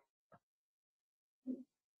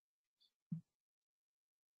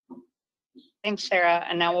 Thanks, Sarah.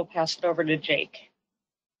 And now we'll pass it over to Jake.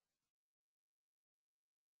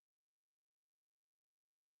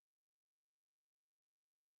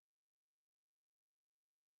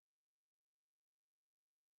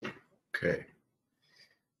 Okay.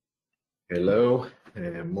 Hello,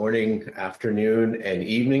 morning, afternoon, and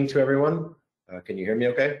evening to everyone. Can you hear me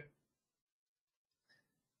okay?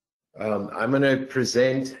 I'm going to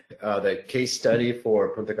present the case study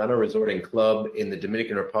for Punta Cana Resort and Club in the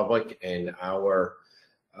Dominican Republic and our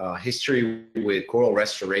history with coral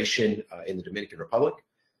restoration in the Dominican Republic.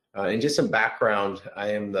 And just some background,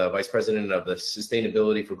 I am the Vice President of the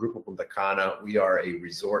Sustainability for Grupo Punta Cana. We are a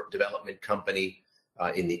resort development company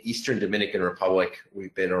in the Eastern Dominican Republic.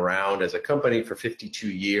 We've been around as a company for 52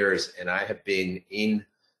 years, and I have been in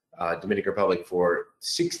Dominican Republic for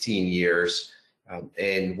 16 years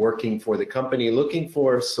and working for the company, looking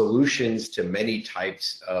for solutions to many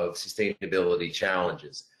types of sustainability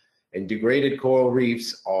challenges. And degraded coral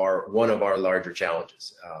reefs are one of our larger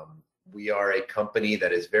challenges. We are a company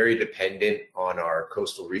that is very dependent on our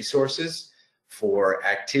coastal resources for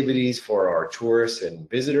activities for our tourists and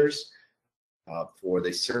visitors, for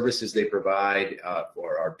the services they provide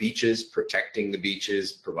for our beaches, protecting the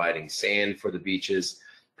beaches, providing sand for the beaches,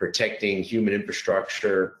 protecting human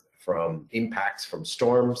infrastructure from impacts from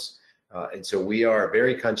storms. And so we are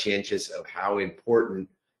very conscientious of how important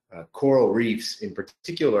coral reefs in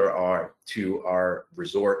particular are to our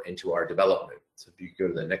resort and to our development. So if you could go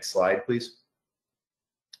to the next slide, please.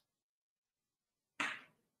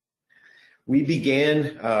 We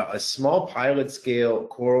began a small pilot scale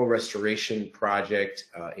coral restoration project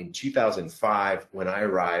in 2005 when I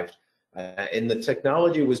arrived. And the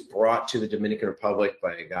technology was brought to the Dominican Republic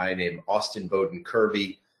by a guy named Austin Bowden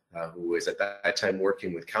Kirby, who was at that time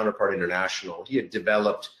working with Counterpart International. He had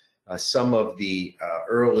developed some of the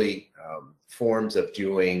early forms of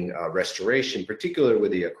doing restoration, particularly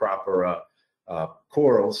with the Acropora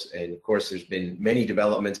corals. And of course, there's been many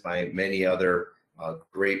developments by many other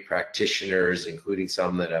great practitioners, including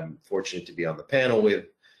some that I'm fortunate to be on the panel with,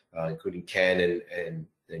 including Ken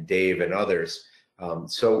and Dave and others.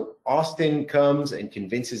 So Austin comes and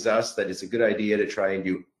convinces us that it's a good idea to try and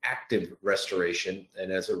do active restoration.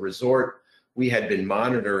 And as a resort, we had been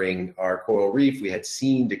monitoring our coral reef. We had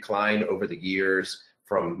seen decline over the years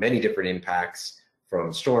from many different impacts,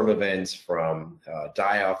 from storm events, from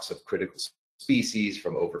die-offs of critical species,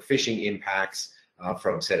 from overfishing impacts,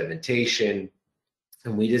 from sedimentation.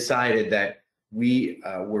 And we decided that we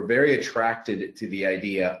were very attracted to the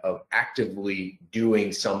idea of actively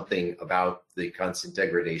doing something about the constant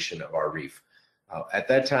degradation of our reef. At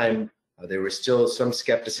that time, there was still some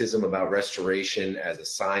skepticism about restoration as a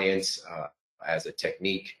science, as a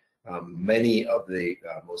technique. Many of the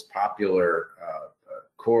most popular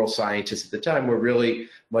coral scientists at the time were really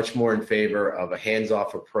much more in favor of a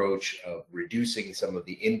hands-off approach of reducing some of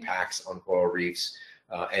the impacts on coral reefs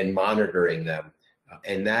and monitoring them.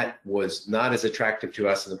 And that was not as attractive to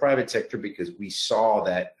us in the private sector because we saw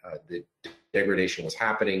that the degradation was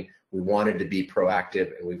happening. We wanted to be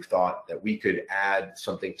proactive, and we thought that we could add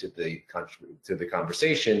something to the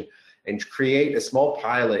conversation and create a small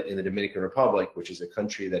pilot in the Dominican Republic, which is a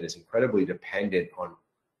country that is incredibly dependent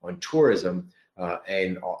on tourism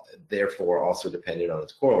and therefore also dependent on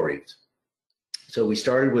its coral reefs. So we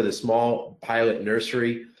started with a small pilot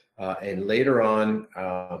nursery. And later on,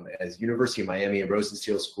 as University of Miami and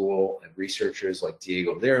Rosenstiel School and researchers like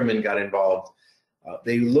Diego Lehrman got involved,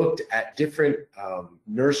 they looked at different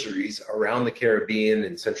nurseries around the Caribbean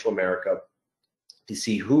and Central America to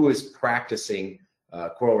see who was practicing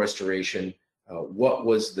coral restoration, what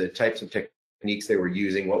was the types of techniques they were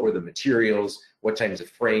using, what were the materials, what types of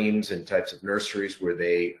frames and types of nurseries were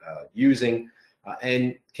they using.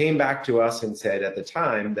 And came back to us and said at the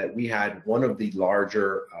time that we had one of the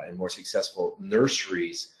larger and more successful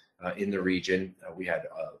nurseries in the region. We had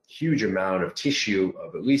a huge amount of tissue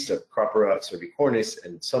of at least Acropora cervicornis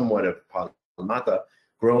and somewhat of Palmata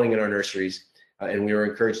growing in our nurseries, and we were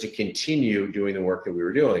encouraged to continue doing the work that we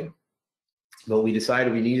were doing. But we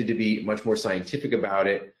decided we needed to be much more scientific about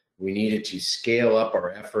it. We needed to scale up our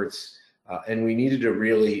efforts, and we needed to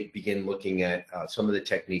really begin looking at some of the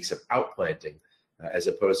techniques of outplanting. As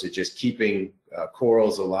opposed to just keeping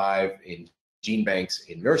corals alive in gene banks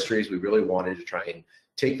in nurseries. We really wanted to try and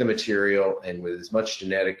take the material and with as much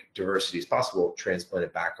genetic diversity as possible, transplant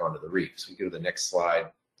it back onto the reef. So we go to the next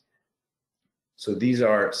slide. So these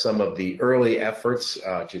are some of the early efforts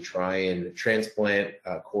to try and transplant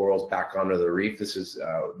corals back onto the reef. This is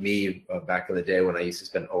me back in the day when I used to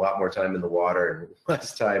spend a lot more time in the water and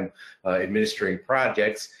less time administering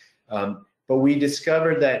projects. But we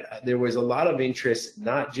discovered that there was a lot of interest,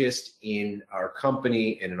 not just in our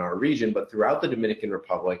company and in our region, but throughout the Dominican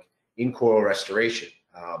Republic in coral restoration.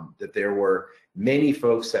 That there were many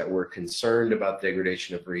folks that were concerned about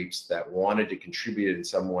degradation of reefs that wanted to contribute in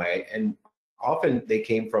some way, and often they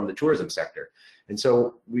came from the tourism sector. And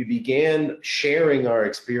so we began sharing our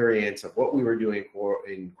experience of what we were doing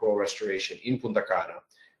in coral restoration in Punta Cana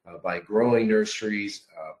by growing nurseries,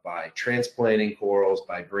 by transplanting corals,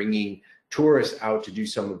 by bringing tourists out to do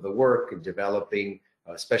some of the work and developing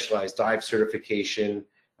specialized dive certification,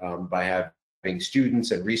 by having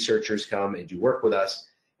students and researchers come and do work with us.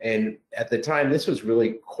 And at the time, this was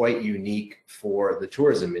really quite unique for the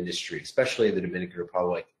tourism industry, especially in the Dominican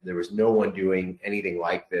Republic. There was no one doing anything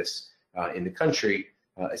like this in the country,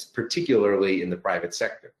 particularly in the private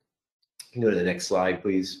sector. You can go to the next slide,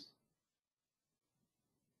 please.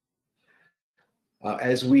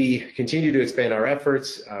 As we continue to expand our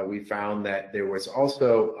efforts, we found that there was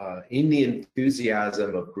also, in the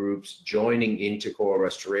enthusiasm of groups joining into coral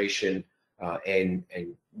restoration and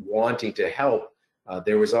wanting to help,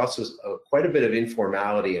 there was also quite a bit of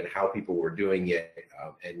informality in how people were doing it.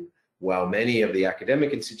 And while many of the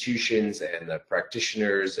academic institutions and the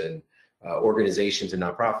practitioners and organizations and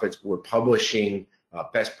nonprofits were publishing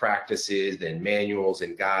best practices and manuals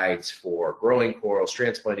and guides for growing corals,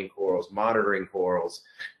 transplanting corals, monitoring corals,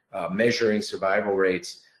 measuring survival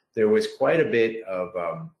rates, there was quite a bit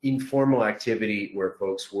of informal activity where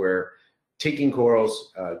folks were taking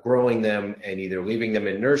corals, growing them, and either leaving them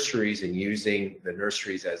in nurseries and using the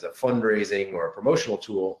nurseries as a fundraising or a promotional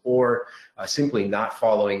tool, or simply not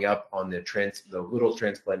following up on the little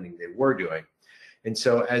transplanting they were doing. And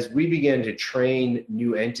so as we began to train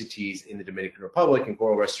new entities in the Dominican Republic in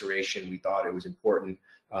coral restoration, we thought it was important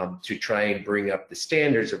to try and bring up the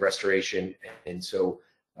standards of restoration. And so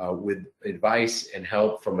with advice and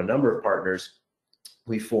help from a number of partners,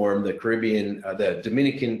 we formed the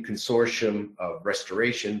Dominican Consortium of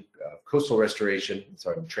Restoration, Coastal Restoration.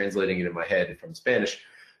 Sorry, I'm translating it in my head from Spanish.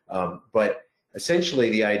 But essentially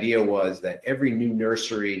the idea was that every new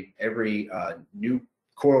nursery, every new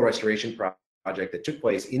coral restoration project that took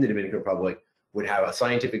place in the Dominican Republic would have a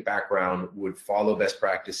scientific background, would follow best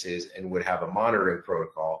practices, and would have a monitoring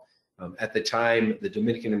protocol. At the time, the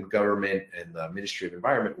Dominican government and the Ministry of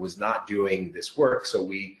Environment was not doing this work, so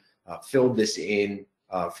we filled this in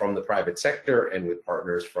from the private sector and with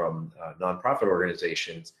partners from nonprofit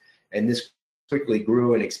organizations. And this quickly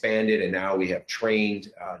grew and expanded, and now we have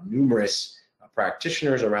trained numerous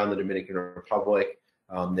practitioners around the Dominican Republic.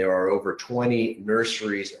 There are over 20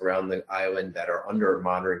 nurseries around the island that are under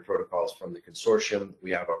monitoring protocols from the consortium.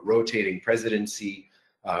 We have a rotating presidency,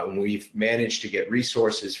 and we've managed to get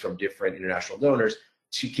resources from different international donors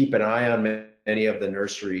to keep an eye on many of the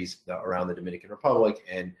nurseries around the Dominican Republic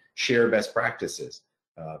and share best practices,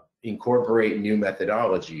 incorporate new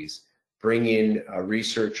methodologies, bring in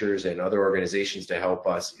researchers and other organizations to help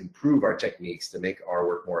us improve our techniques, to make our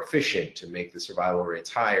work more efficient, to make the survival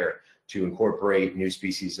rates higher, to incorporate new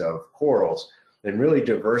species of corals, and really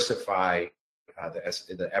diversify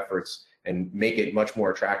the efforts and make it much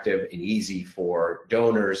more attractive and easy for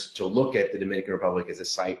donors to look at the Dominican Republic as a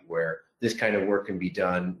site where this kind of work can be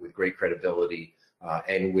done with great credibility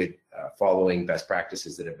and with following best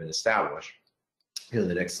practices that have been established. Go to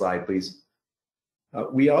the next slide, please.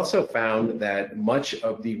 We also found that much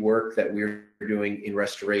of the work that we're doing in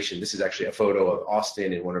restoration, this is actually a photo of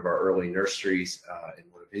Austin in one of our early nurseries in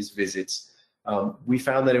one of his visits. We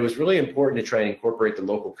found that it was really important to try and incorporate the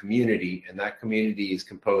local community, and that community is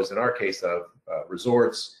composed in our case of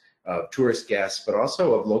resorts, of tourist guests, but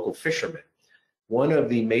also of local fishermen. One of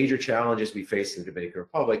the major challenges we face in the Dominican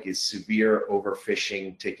Republic is severe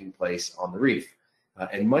overfishing taking place on the reef.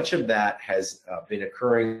 And much of that has been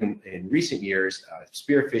occurring in recent years,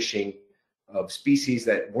 spearfishing of species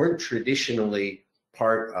that weren't traditionally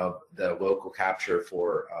part of the local capture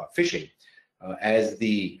for fishing. As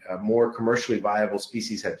the more commercially viable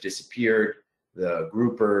species have disappeared, the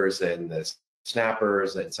groupers and the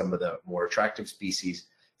snappers and some of the more attractive species,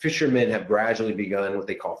 fishermen have gradually begun what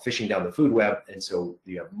they call fishing down the food web, and so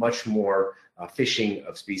you have much more fishing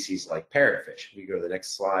of species like parrotfish. We go to the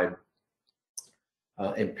next slide.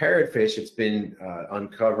 In parrotfish, it's been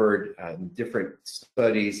uncovered in different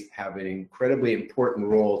studies have an incredibly important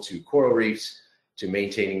role to coral reefs, to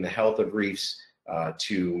maintaining the health of reefs,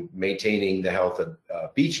 to maintaining the health of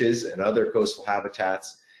beaches and other coastal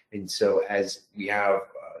habitats. And so as we have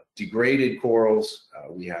degraded corals.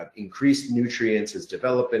 We have increased nutrients as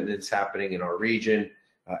development is happening in our region,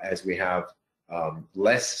 as we have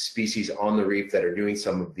less species on the reef that are doing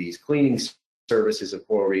some of these cleaning services of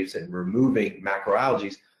coral reefs and removing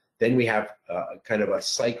macroalgae. Then we have kind of a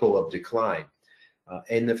cycle of decline.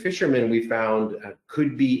 And the fishermen, we found,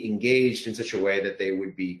 could be engaged in such a way that they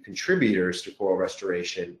would be contributors to coral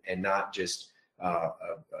restoration and not just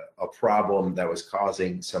a problem that was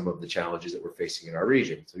causing some of the challenges that we're facing in our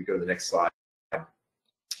region. So we go to the next slide.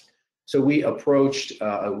 So we approached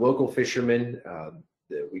a local fisherman.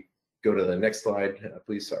 We go to the next slide,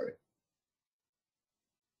 please, sorry.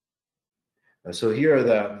 So here are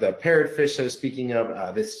the parrotfish I was speaking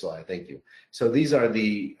of, this slide, thank you. So these are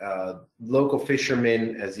the local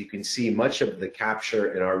fishermen. As you can see, much of the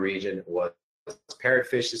capture in our region was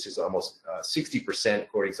parrotfish. This is almost 60%,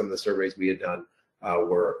 according to some of the surveys we had done,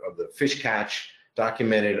 were of the fish catch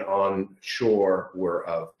documented on shore were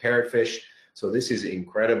of parrotfish. So this is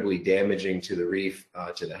incredibly damaging to the reef,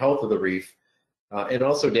 to the health of the reef, and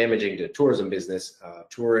also damaging to tourism business.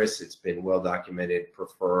 Tourists, it's been well documented,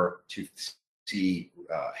 prefer to see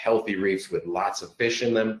healthy reefs with lots of fish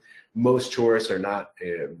in them. Most tourists are not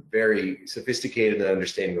very sophisticated in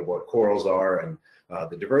understanding of what corals are and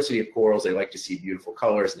the diversity of corals. They like to see beautiful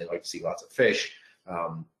colors and they like to see lots of fish.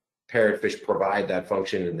 Parrotfish provide that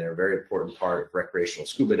function, and they're a very important part of recreational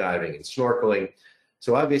scuba diving and snorkeling.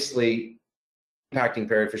 So obviously, impacting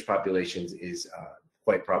parrotfish populations is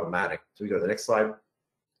quite problematic. So we go to the next slide.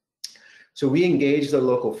 So we engaged the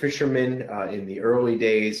local fishermen in the early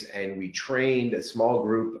days, and we trained a small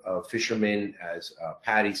group of fishermen as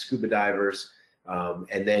PADI scuba divers,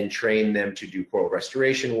 and then trained them to do coral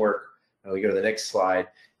restoration work. We go to the next slide.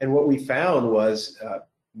 And what we found was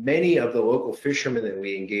many of the local fishermen that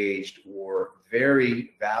we engaged were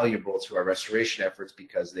very valuable to our restoration efforts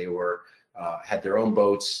because they were had their own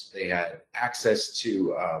boats. They had access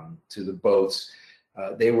to the boats.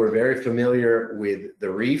 They were very familiar with the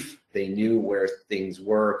reef. They knew where things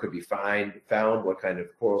were, could be found, what kind of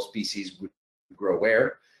coral species would grow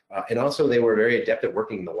where. And also they were very adept at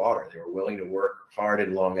working in the water. They were willing to work hard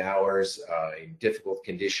and long hours in difficult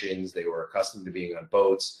conditions. They were accustomed to being on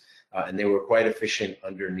boats, and they were quite efficient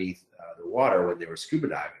underneath the water when they were scuba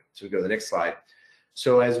diving. So we go to the next slide.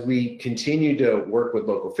 So as we continue to work with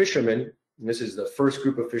local fishermen, and this is the first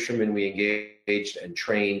group of fishermen we engaged and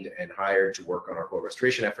trained and hired to work on our coral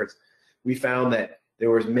restoration efforts, we found that there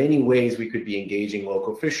was many ways we could be engaging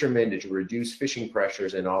local fishermen to reduce fishing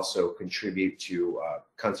pressures and also contribute to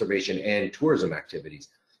conservation and tourism activities.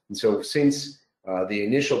 And so since the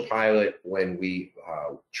initial pilot, when we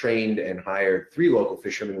trained and hired 3 local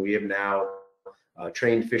fishermen, we have now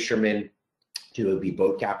trained fishermen to be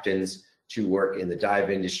boat captains, to work in the dive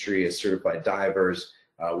industry as certified divers.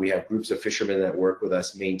 We have groups of fishermen that work with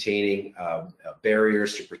us maintaining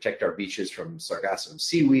barriers to protect our beaches from sargassum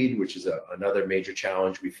seaweed, which is another major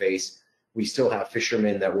challenge we face. We still have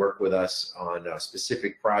fishermen that work with us on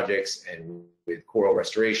specific projects and with coral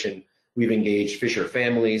restoration. We've engaged fisher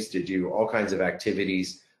families to do all kinds of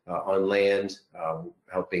activities on land,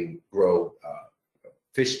 helping grow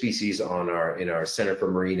fish species in our Center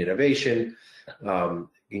for Marine Innovation,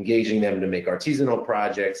 engaging them to make artisanal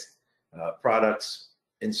products.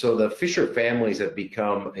 And so the fisher families have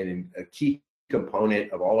become a key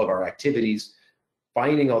component of all of our activities,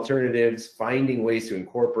 finding alternatives, finding ways to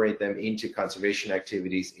incorporate them into conservation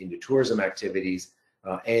activities, into tourism activities,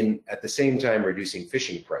 and at the same time reducing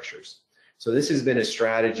fishing pressures. So this has been a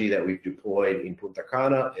strategy that we've deployed in Punta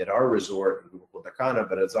Cana, at our resort in Punta Cana,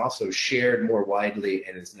 but it's also shared more widely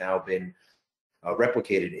and has now been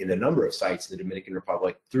replicated in a number of sites in the Dominican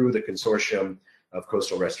Republic through the Consortium of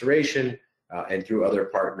Coastal Restoration, and through other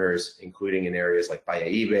partners, including in areas like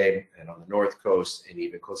Bayaibe and on the North Coast, and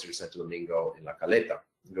even closer to Santo Domingo in La Caleta.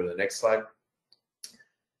 Go to the next slide.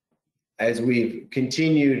 As we've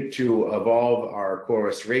continued to evolve our coral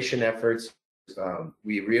restoration efforts,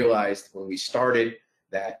 we realized when we started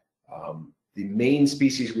that the main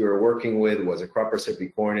species we were working with was Acropora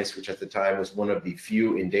serpicornis, which at the time was one of the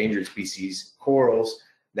few endangered species corals.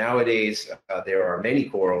 Nowadays, there are many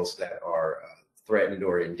corals that are threatened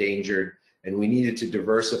or endangered, and we needed to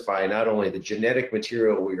diversify not only the genetic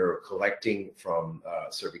material we were collecting from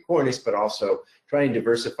serpicornis, but also try and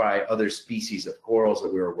diversify other species of corals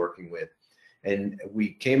that we were working with. And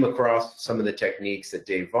we came across some of the techniques that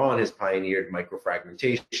Dave Vaughan has pioneered,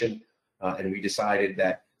 microfragmentation, and we decided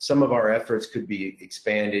that some of our efforts could be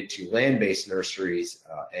expanded to land-based nurseries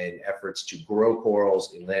and efforts to grow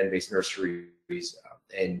corals in land-based nurseries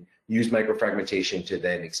and use microfragmentation to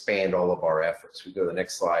then expand all of our efforts. We go to the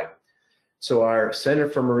next slide. So our Center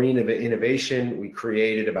for Marine Innovation, we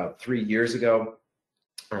created about 3 years ago,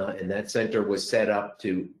 and that center was set up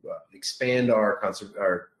to expand our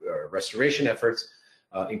restoration efforts,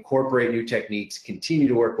 incorporate new techniques, continue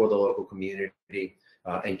to work with the local community,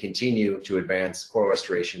 and continue to advance coral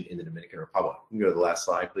restoration in the Dominican Republic. You can go to the last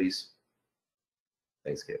slide, please.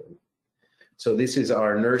 Thanks, Caitlin. So this is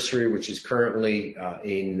our nursery, which is currently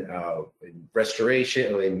in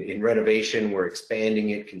restoration, in renovation. We're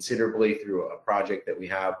expanding it considerably through a project that we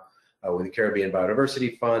have with the Caribbean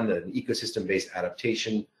Biodiversity Fund, an ecosystem-based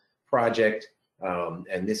adaptation project.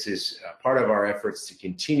 And this is part of our efforts to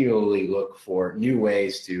continually look for new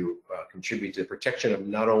ways to contribute to the protection of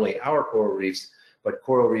not only our coral reefs, but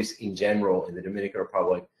coral reefs in general in the Dominican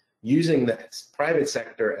Republic, using the private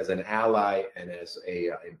sector as an ally and as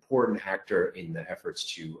a important actor in the efforts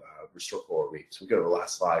to restore coral reefs. We go to the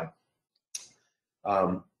last slide.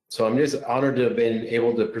 So I'm just honored to have been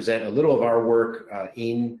able to present a little of our work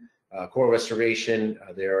in coral restoration.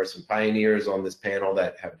 There are some pioneers on this panel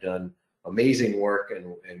that have done amazing work,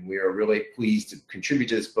 and we are really pleased to contribute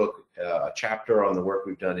to this book, a chapter on the work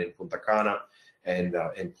we've done in Punta Cana, and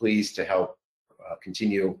pleased to help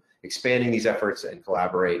continue expanding these efforts and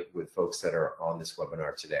collaborate with folks that are on this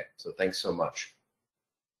webinar today. So thanks so much.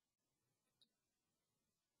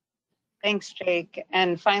 Thanks, Jake.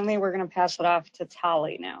 And finally, we're going to pass it off to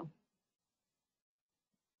Tali now.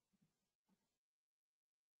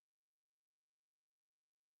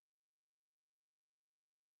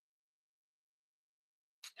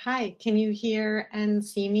 Hi, can you hear and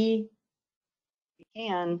see me? You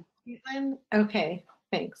can. Okay,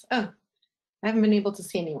 thanks. Oh, I haven't been able to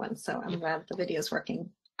see anyone, so I'm glad the video is working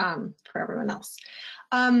for everyone else.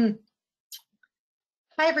 Hi,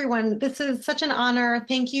 everyone. This is such an honor.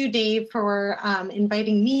 Thank you, Dave, for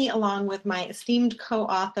inviting me along with my esteemed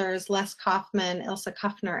co-authors, Les Kaufman, Ilse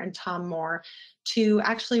Kuffner, and Tom Moore, to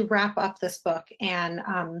actually wrap up this book and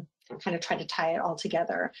kind of try to tie it all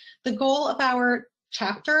together. The goal of our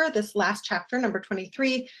chapter, this last chapter, number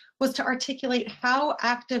 23, was to articulate how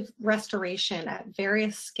active restoration at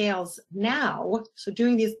various scales now, so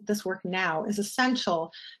doing this work now, is essential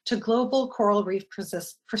to global coral reef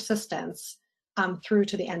persistence through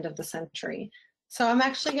to the end of the century. So I'm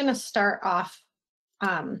actually going to start off,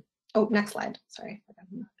 oh, next slide, sorry.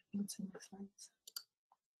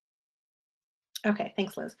 Okay,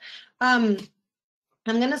 thanks, Liz.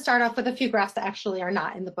 I'm going to start off with a few graphs that actually are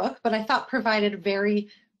not in the book, but I thought provided very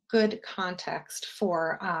good context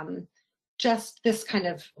for just this kind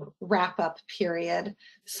of wrap-up period.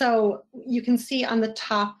 So you can see on the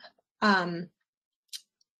top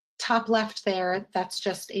left there, that's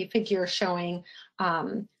just a figure showing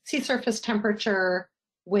sea surface temperature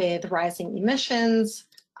with rising emissions,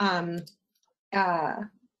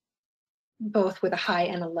 both with a high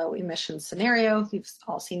and a low emission scenario. You've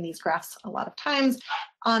all seen these graphs a lot of times.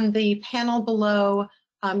 On the panel below,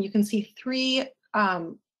 you can see three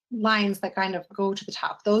lines that kind of go to the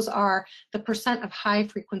top. Those are the percent of high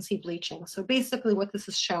frequency bleaching. So basically what this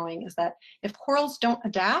is showing is that if corals don't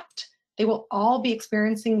adapt, they will all be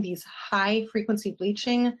experiencing these high frequency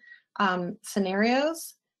bleaching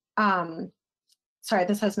scenarios. Sorry,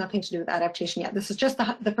 this has nothing to do with adaptation yet. This is just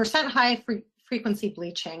the percent high frequency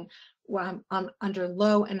bleaching under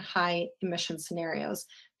low and high emission scenarios.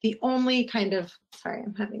 The only kind of, sorry,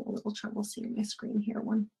 I'm having a little trouble seeing my screen here.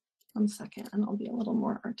 One second, and I'll be a little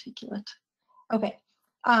more articulate. Okay,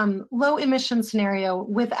 low emission scenario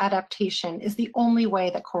with adaptation is the only way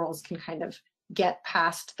that corals can kind of get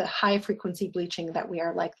past the high frequency bleaching that we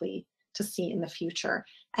are likely to see in the future.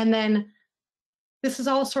 And then this is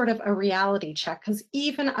all sort of a reality check, because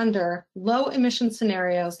even under low emission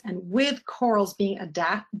scenarios and with corals being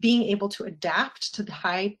able to adapt to the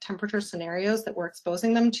high temperature scenarios that we're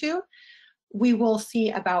exposing them to, we will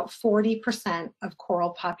see about 40% of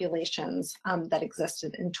coral populations that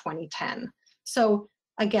existed in 2010. So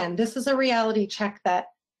again, this is a reality check that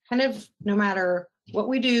kind of no matter what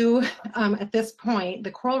we do at this point,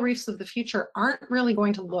 the coral reefs of the future aren't really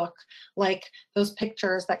going to look like those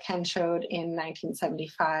pictures that Ken showed in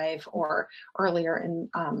 1975 or earlier in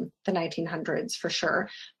the 1900s for sure.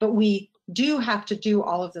 But we do have to do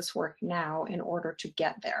all of this work now in order to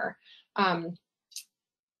get there.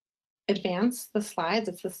 Advance the slides,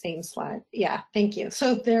 it's the same slide. Yeah, thank you.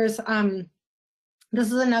 So there's, this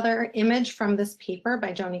is another image from this paper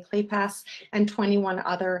by Joni Kleypas and 21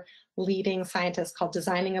 other leading scientists called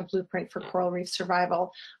Designing a Blueprint for Coral Reef Survival.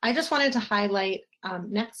 I just wanted to highlight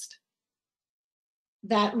next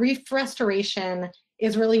that reef restoration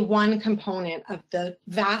is really one component of the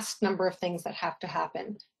vast number of things that have to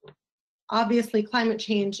happen. Obviously, climate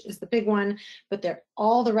change is the big one, but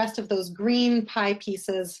all the rest of those green pie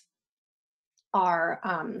pieces are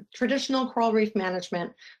traditional coral reef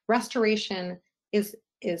management. Restoration is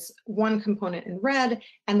one component in red,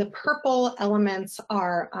 and the purple elements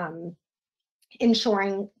are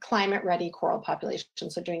ensuring climate-ready coral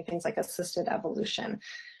populations, so doing things like assisted evolution.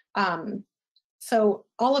 So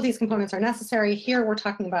all of these components are necessary. Here we're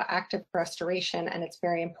talking about active restoration, and it's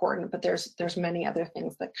very important, but there's many other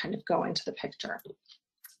things that kind of go into the picture.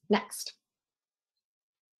 Next.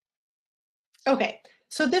 Okay,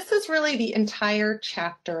 so this is really the entire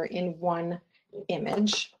chapter in one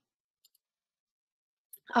image.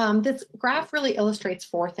 This graph really illustrates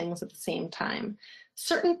 4 things at the same time.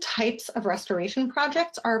 Certain types of restoration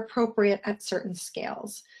projects are appropriate at certain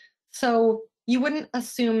scales. So you wouldn't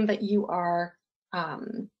assume that you are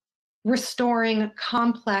restoring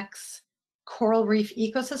complex coral reef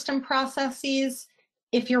ecosystem processes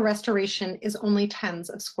if your restoration is only tens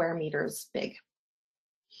of square meters big.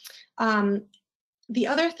 The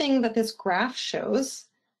other thing that this graph shows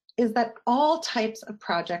is that all types of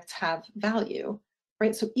projects have value,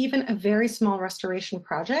 right? So even a very small restoration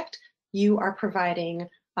project, you are providing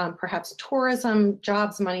perhaps tourism,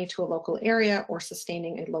 jobs, money to a local area, or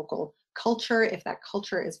sustaining a local culture if that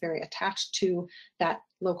culture is very attached to that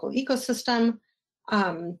local ecosystem.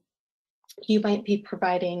 You might be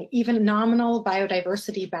providing even nominal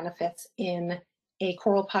biodiversity benefits in a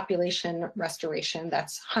coral population restoration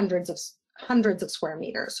that's hundreds of square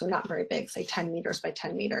meters, so not very big, say 10 meters by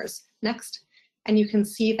 10 meters. Next, and you can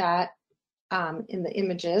see that in the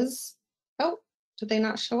images. Oh, did they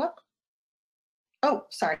not show up? Oh,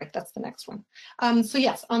 sorry, that's the next one. So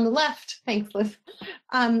yes, on the left, thanks Liz,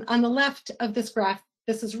 on the left of this graph,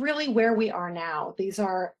 this is really where we are now. These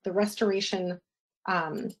are the restoration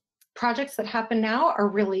projects that happen now are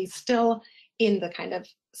really still in the kind of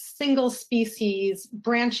single species,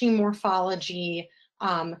 branching morphology,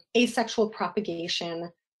 asexual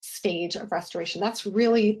propagation stage of restoration. That's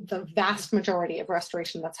really the vast majority of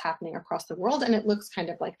restoration that's happening across the world. And it looks kind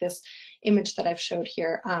of like this image that I've showed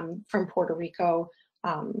here from Puerto Rico,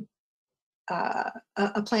 a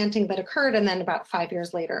planting that occurred and then about 5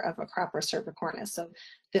 years later of a crop cervicornis. So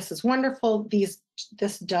this is wonderful. This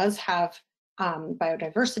does have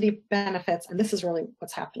biodiversity benefits, and this is really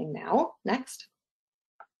what's happening now. Next.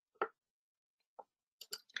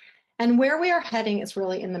 And where we are heading is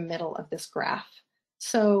really in the middle of this graph.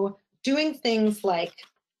 So doing things like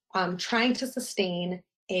trying to sustain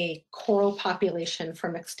a coral population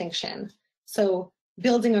from extinction. So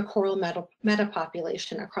building a coral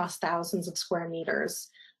metapopulation across thousands of square meters,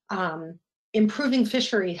 improving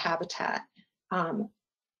fishery habitat,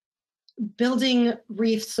 building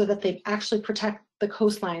reefs so that they actually protect the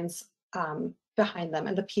coastlines behind them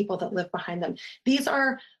and the people that live behind them. These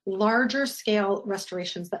are larger scale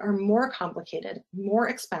restorations that are more complicated, more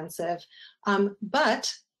expensive,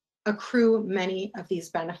 but accrue many of these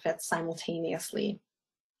benefits simultaneously.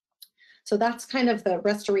 So that's kind of the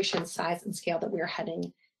restoration size and scale that we're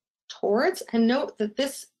heading towards. And note that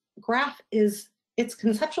this graph is its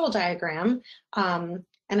conceptual diagram. And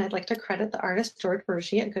I'd like to credit the artist George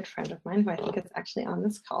Bergy, a good friend of mine, who I think is actually on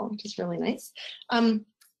this call, which is really nice.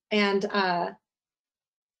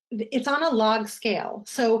 It's on a log scale.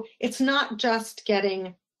 So it's not just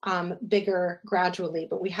getting bigger gradually,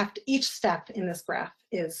 but we have to, each step in this graph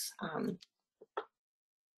is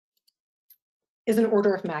an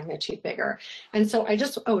order of magnitude bigger. And so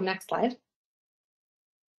next slide.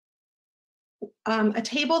 A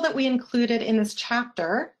table that we included in this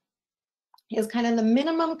chapter is kind of the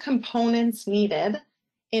minimum components needed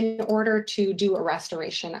in order to do a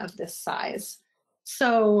restoration of this size.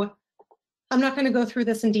 So I'm not going to go through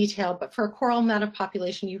this in detail, but for a coral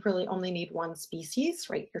metapopulation, you really only need one species,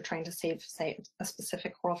 right? You're trying to save, say, a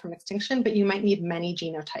specific coral from extinction, but you might need many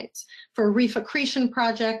genotypes. For a reef accretion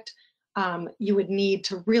project, you would need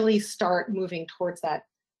to really start moving towards that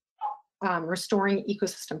restoring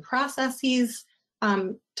ecosystem processes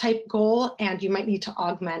type goal, and you might need to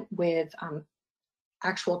augment with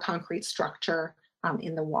actual concrete structure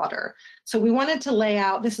in the water. So we wanted to lay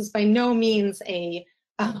out, this is by no means a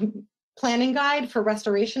planning guide for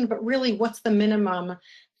restoration, but really what's the minimum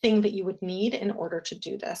thing that you would need in order to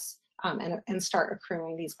do this and start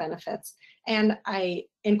accruing these benefits. And I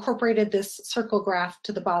incorporated this circle graph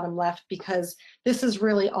to the bottom left because this is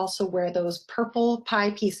really also where those purple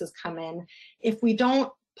pie pieces come in. If we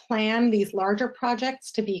don't plan these larger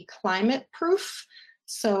projects to be climate proof,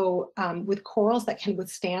 so with corals that can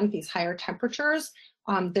withstand these higher temperatures,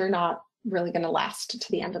 they're not really going to last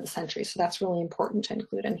to the end of the century. So that's really important to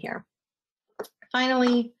include in here.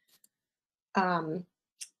 Finally,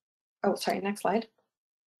 oh, sorry, next slide.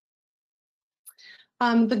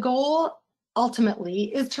 The goal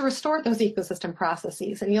ultimately is to restore those ecosystem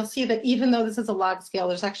processes. And you'll see that even though this is a log scale,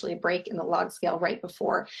 there's actually a break in the log scale right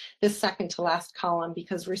before this second to last column,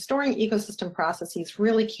 because restoring ecosystem processes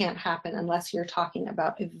really can't happen unless you're talking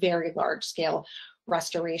about a very large scale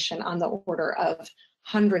restoration on the order of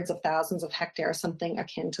hundreds of thousands of hectares, something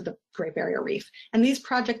akin to the Great Barrier Reef. And these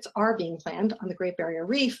projects are being planned on the Great Barrier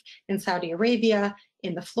Reef, in Saudi Arabia,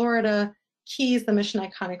 in the Florida Keys, the Mission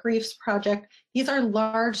Iconic Reefs project. These are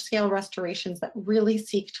large-scale restorations that really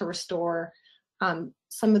seek to restore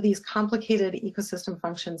some of these complicated ecosystem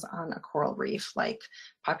functions on a coral reef, like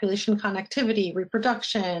population connectivity,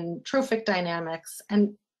 reproduction, trophic dynamics,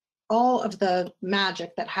 and all of the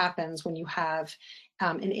magic that happens when you have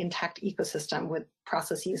an intact ecosystem with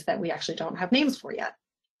processes that we actually don't have names for yet.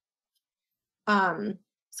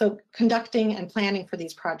 So conducting and planning for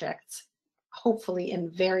these projects, hopefully in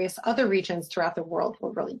various other regions throughout the world,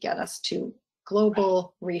 will really get us to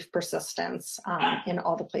global reef persistence in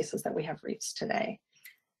all the places that we have reefs today.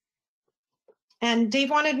 And Dave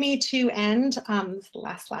wanted me to end, this is the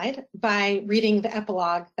last slide, by reading the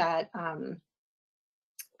epilogue that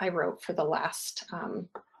I wrote for the last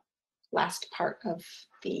part of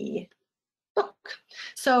the book.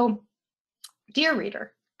 So, dear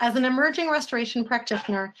reader, as an emerging restoration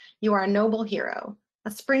practitioner, you are a noble hero,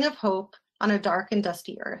 a spring of hope on a dark and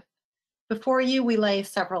dusty earth. Before you, we lay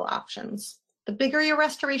several options. The bigger your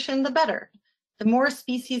restoration, the better. The more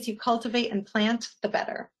species you cultivate and plant, the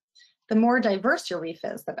better. The more diverse your reef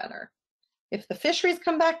is, the better. If the fisheries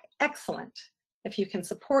come back, excellent. If you can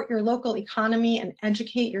support your local economy and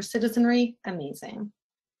educate your citizenry, amazing.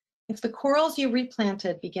 If the corals you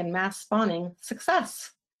replanted begin mass spawning,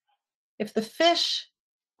 success. If the fish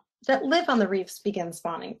that live on the reefs begin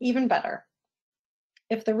spawning, even better.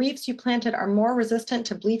 If the reefs you planted are more resistant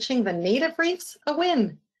to bleaching than native reefs, a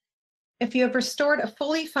win. If you have restored a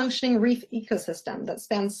fully functioning reef ecosystem that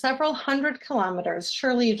spans several hundred kilometers,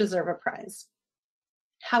 surely you deserve a prize.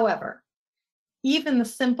 However, even the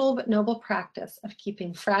simple but noble practice of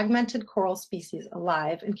keeping fragmented coral species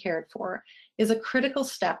alive and cared for is a critical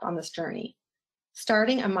step on this journey.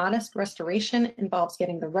 Starting a modest restoration involves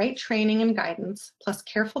getting the right training and guidance, plus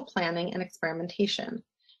careful planning and experimentation.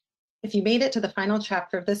 If you made it to the final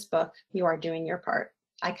chapter of this book, you are doing your part.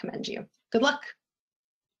 I commend you. Good luck.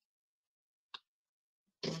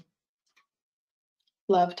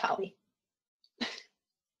 Love, Tali.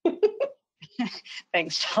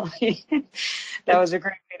 Thanks, Tali. That was a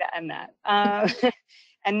great way to end that.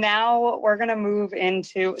 And now we're going to move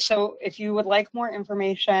into, so if you would like more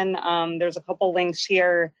information, there's a couple links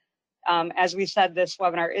here. As we said, this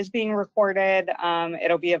webinar is being recorded.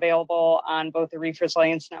 It'll be available on both the Reef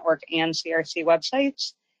Resilience Network and CRC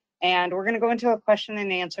websites. And we're going to go into a question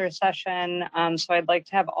and answer session. So I'd like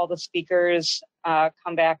to have all the speakers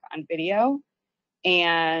come back on video.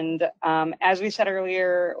 And as we said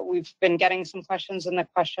earlier, we've been getting some questions in the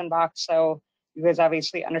question box. So you guys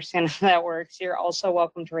obviously understand how that works. You're also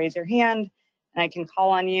welcome to raise your hand and I can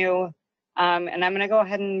call on you. And I'm going to go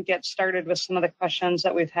ahead and get started with some of the questions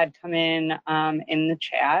that we've had come in the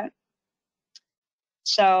chat.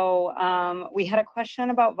 So we had a question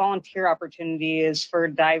about volunteer opportunities for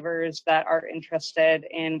divers that are interested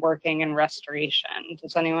in working in restoration.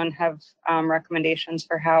 Does anyone have recommendations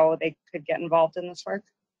for how they could get involved in this work?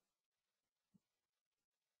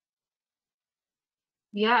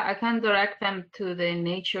 Yeah, I can direct them to the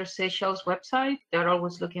Nature Seychelles website. They're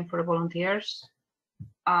always looking for volunteers.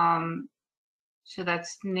 So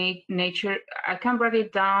that's nature. I can write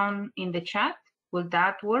it down in the chat. Will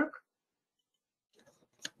that work?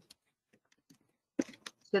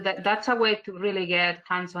 So that's a way to really get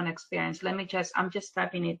hands-on experience. Let me I'm just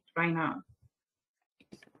typing it right now.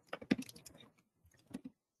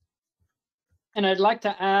 And I'd like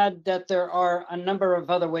to add that there are a number of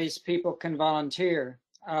other ways people can volunteer.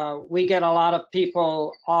 We get a lot of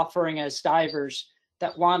people offering as divers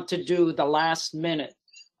that want to do the last minute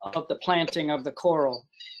of the planting of the coral.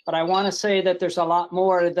 But I want to say that there's a lot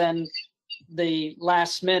more than the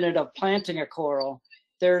last minute of planting a coral.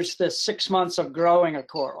 There's the 6 months of growing a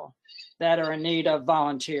coral that are in need of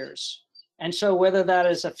volunteers. And so whether that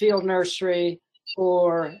is a field nursery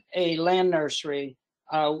or a land nursery,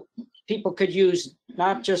 people could use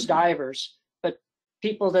not just divers, but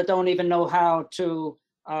people that don't even know how to,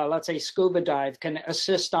 let's say, scuba dive can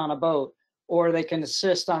assist on a boat, or they can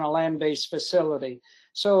assist on a land-based facility.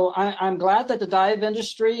 So I'm glad that the dive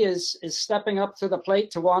industry is stepping up to the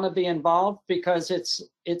plate to want to be involved, because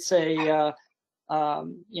it's a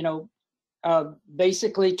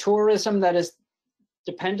basically tourism that is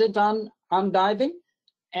dependent on diving,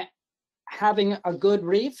 having a good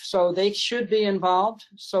reef, so they should be involved.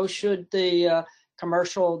 So should the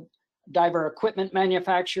commercial diver equipment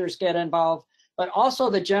manufacturers get involved, but also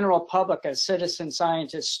the general public as citizen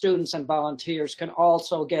scientists, students, and volunteers can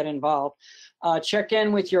also get involved. Check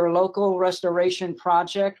in with your local restoration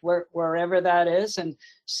project, wherever that is, and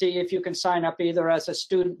see if you can sign up either as a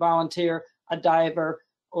student volunteer, a diver,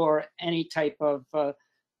 or any type of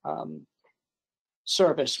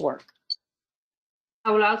service work. I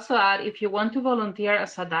will also add, if you want to volunteer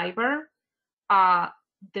as a diver,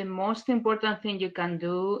 the most important thing you can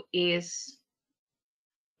do is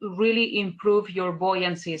really improve your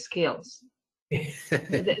buoyancy skills.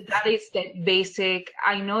 That is the basic.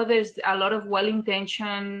 I know there's a lot of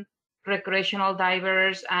well-intentioned recreational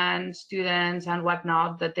divers and students and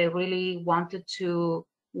whatnot that they really wanted to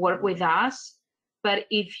work with us. But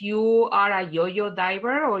if you are a yo-yo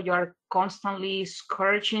diver or you're constantly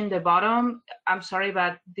scourging the bottom, I'm sorry,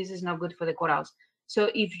 but this is not good for the corals. So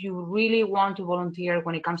if you really want to volunteer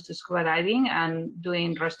when it comes to scuba diving and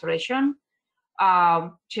doing restoration,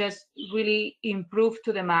 just really improve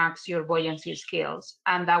to the max your buoyancy skills,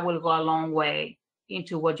 and that will go a long way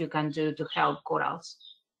into what you can do to help corals.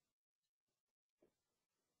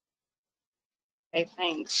 Okay,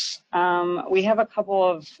 thanks. We have a couple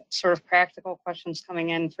of sort of practical questions coming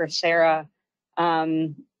in for Sarah.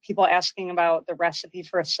 People asking about the recipe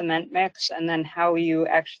for a cement mix and then how you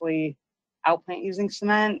actually outplant using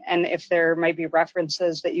cement, and if there might be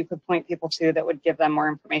references that you could point people to that would give them more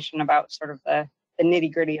information about sort of the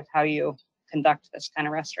nitty-gritty of how you conduct this kind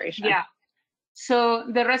of restoration. Yeah. So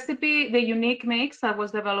the recipe, the unique mix that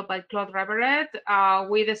was developed by Claude Reveret,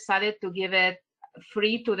 we decided to give it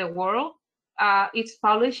free to the world. It's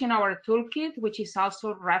published in our toolkit, which is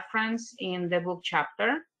also referenced in the book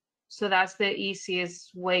chapter. So that's the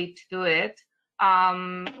easiest way to do it.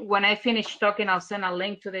 When I finish talking, I'll send a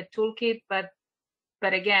link to the toolkit, but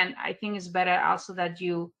again, I think it's better also that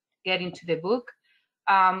you get into the book.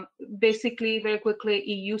 Basically, very quickly,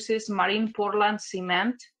 it uses marine Portland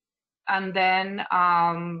cement and then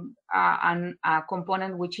a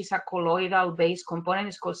component which is a colloidal based component.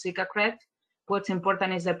 It's called Sikacret. What's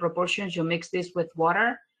important is the proportions. You mix this with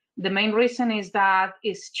water. The main reason is that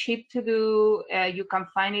it's cheap to do. You can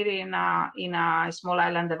find it in a small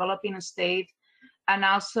island developing state. And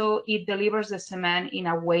also it delivers the cement in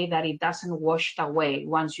a way that it doesn't wash away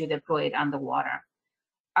once you deploy it underwater.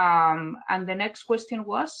 And the next question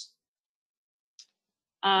was?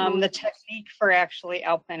 The technique for actually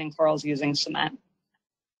outplanting corals using cement.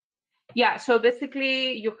 Yeah, so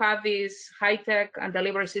basically you have this high-tech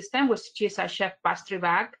delivery system, which is a chef pastry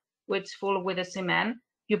bag, which is full with the cement.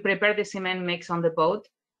 You prepare the cement mix on the boat,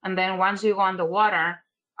 and then once you go on the water,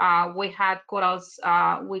 we had corals,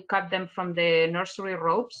 we cut them from the nursery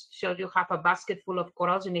ropes. So you have a basket full of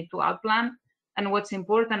corals you need to outplant. And what's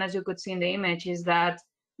important, as you could see in the image, is that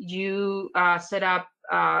you set up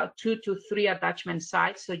 2 to 3 attachment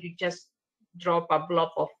sites. So you just drop a blob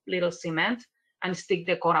of little cement and stick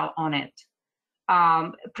the coral on it.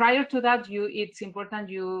 Prior to that, it's important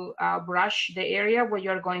you brush the area where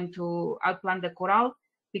you're going to outplant the coral,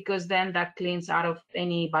 because then that cleans out of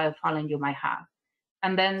any biofouling you might have.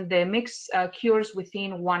 And then the mix cures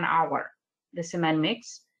within 1 hour, the cement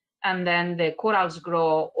mix. And then the corals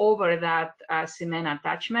grow over that cement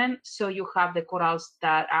attachment. So you have the corals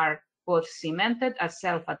that are both cemented and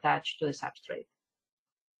self-attached to the substrate.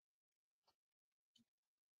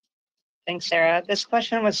 Thanks, Sarah. This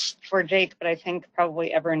question was for Jake, but I think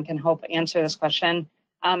probably everyone can help answer this question.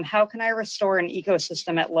 How can I restore an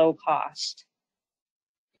ecosystem at low cost?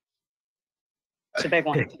 It's a big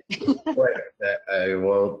one.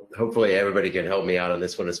 Well, hopefully everybody can help me out on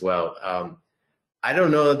this one as well. I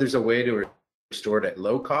don't know that there's a way to restore it at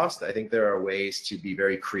low cost. I think there are ways to be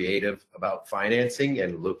very creative about financing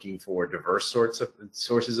and looking for diverse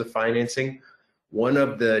sources of financing. One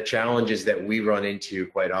of the challenges that we run into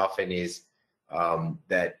quite often is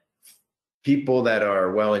that people that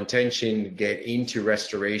are well-intentioned get into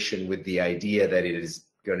restoration with the idea that it is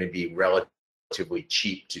going to be relatively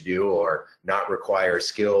cheap to do or not require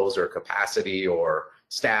skills or capacity or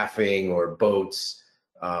staffing or boats,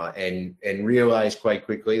 and realize quite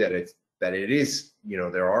quickly that it is,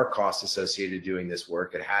 there are costs associated doing this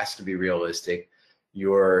work. It has to be realistic.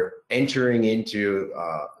 You're entering into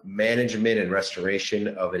management and restoration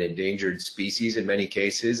of an endangered species in many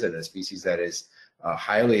cases, and a species that is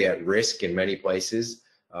highly at risk in many places.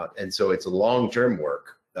 And so it's a long-term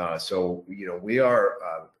work. So, we are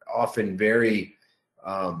often very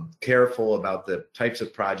careful about the types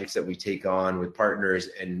of projects that we take on with partners,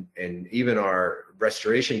 and even our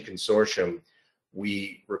restoration consortium,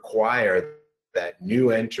 we require that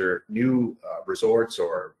new resorts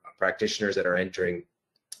or practitioners that are entering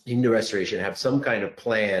into restoration have some kind of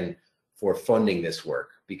plan for funding this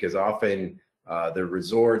work, because often the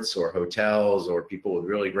resorts or hotels or people with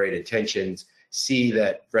really great intentions see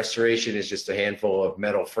that restoration is just a handful of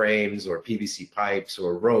metal frames or PVC pipes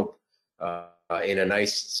or rope in a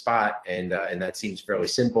nice spot, and that seems fairly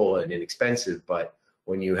simple and inexpensive. But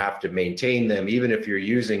when you have to maintain them, even if you're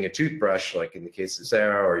using a toothbrush, like in the case of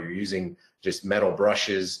Sarah, or you're using just metal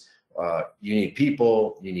brushes, you need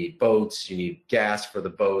people, you need boats, you need gas for the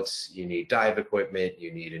boats, you need dive equipment,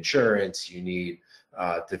 you need insurance, you need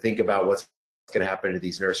to think about what's going to happen to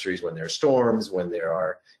these nurseries when there are storms, when there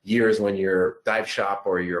are years when your dive shop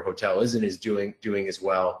or your hotel isn't as doing as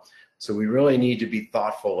well. So we really need to be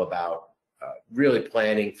thoughtful about really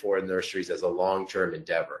planning for nurseries as a long-term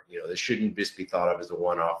endeavor. You know, this shouldn't just be thought of as a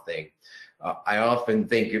one-off thing. I often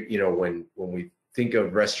think, you know, when we think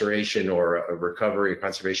of restoration or a recovery or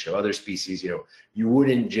conservation of other species, you know, you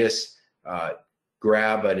wouldn't just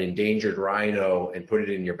grab an endangered rhino and put it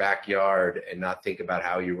in your backyard and not think about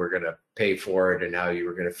how you were going to pay for it and how you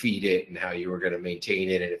were going to feed it and how you were going to maintain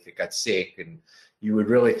it, and if it got sick. And you would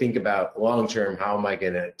really think about long-term, how am I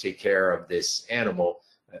going to take care of this animal?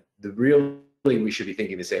 We should be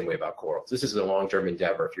thinking the same way about corals. This is a long-term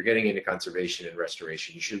endeavor. If you're getting into conservation and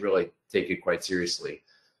restoration, you should really take it quite seriously.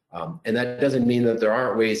 And that doesn't mean that there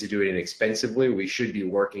aren't ways to do it inexpensively. We should be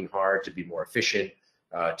working hard to be more efficient,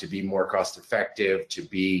 to be more cost-effective, to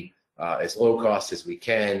be as low cost as we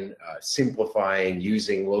can, simplifying,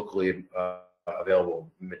 using locally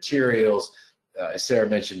available materials. As Sarah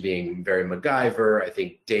mentioned, being very MacGyver. I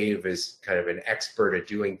think Dave is kind of an expert at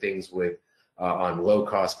doing things with on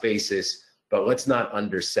low-cost basis. But let's not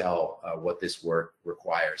undersell what this work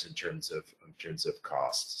requires in terms of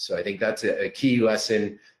cost. So I think that's a key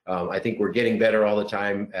lesson. I think we're getting better all the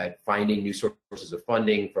time at finding new sources of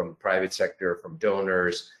funding from private sector, from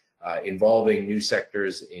donors, involving new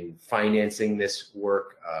sectors in financing this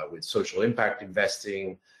work with social impact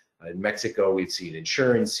investing. In Mexico, we've seen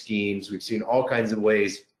insurance schemes. We've seen all kinds of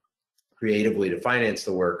ways creatively to finance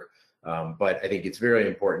the work. But I think it's very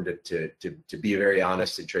important to be very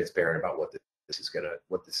honest and transparent about what this is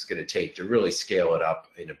gonna take to really scale it up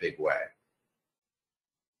in a big way.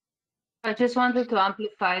 I just wanted to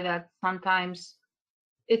amplify that sometimes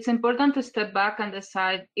it's important to step back and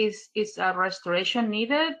decide, is a restoration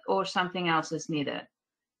needed or something else is needed?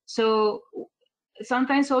 So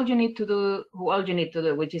sometimes all you need to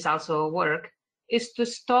do, which is also work, is to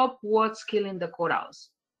stop what's killing the corals.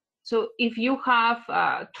 So if you have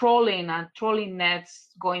trolling and trolling nets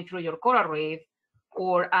going through your coral reef,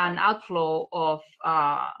 or an outflow of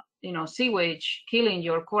sewage killing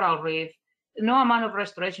your coral reef, no amount of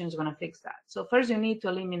restoration is going to fix that. So first you need to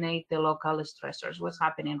eliminate the local stressors, what's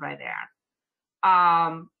happening right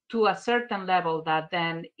there, to a certain level that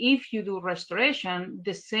then if you do restoration,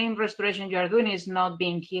 the same restoration you are doing is not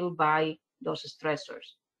being killed by those stressors.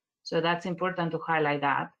 So that's important to highlight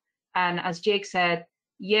that. And as Jake said,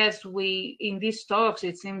 yes, in these talks,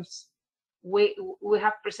 it seems we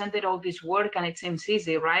have presented all this work and it seems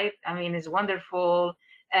easy, right? I mean, it's wonderful,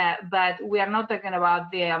 but we are not talking about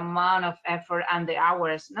the amount of effort and the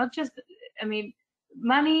hours, not just, I mean,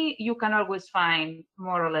 money, you can always find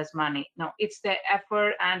more or less money. No, it's the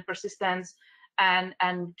effort and persistence and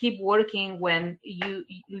keep working when you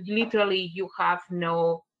literally, you have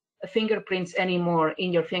no fingerprints anymore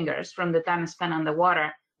in your fingers from the time spent on the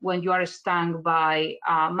water, when you are stung by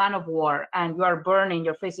a man of war and you are burning,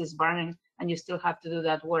 your face is burning, and you still have to do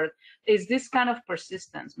that work. Is this kind of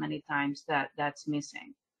persistence many times that's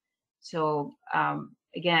missing. So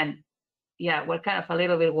again, yeah, we're kind of a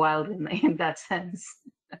little bit wild in that sense.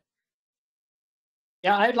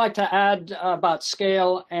 Yeah, I'd like to add about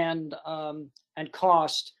scale and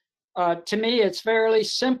cost. To me, it's fairly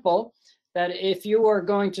simple that if you are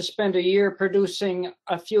going to spend a year producing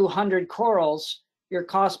a few hundred corals, your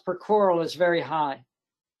cost per coral is very high.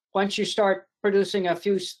 Once you start producing a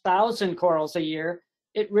few thousand corals a year,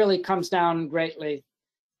 it really comes down greatly.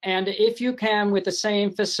 And if you can, with the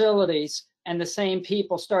same facilities and the same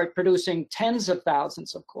people, start producing tens of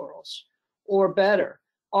thousands of corals or better,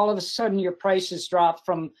 all of a sudden your prices drop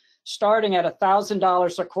from starting at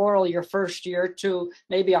 $1,000 a coral your first year to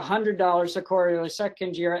maybe $100 a coral your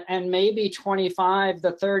second year, and maybe $25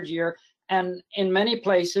 the third year. And in many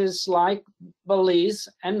places like Belize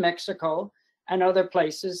and Mexico and other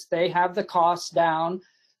places, they have the cost down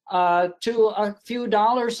to a few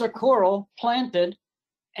dollars a coral planted,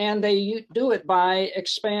 and they do it by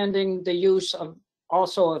expanding the use of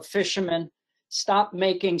also of fishermen. Stop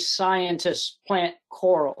making scientists plant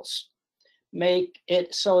corals. make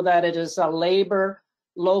it so that it is a labor,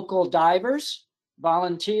 local divers,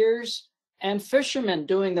 volunteers, and fishermen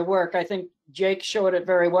doing the work. I think Jake showed it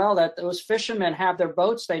very well that those fishermen have their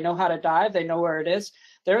boats, they know how to dive, they know where it is.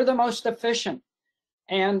 They're the most efficient.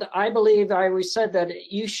 And I believe I always said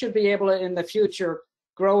that you should be able to, in the future,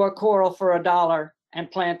 grow a coral for $1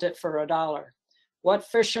 and plant it for $1. What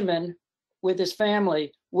fisherman with his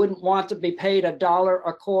family wouldn't want to be paid $1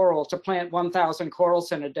 a coral to plant 1,000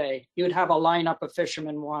 corals in a day? You'd have a lineup of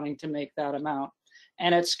fishermen wanting to make that amount.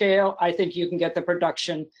 And at scale, I think you can get the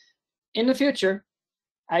production in the future,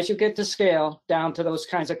 as you get to scale, down to those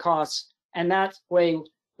kinds of costs. And that way,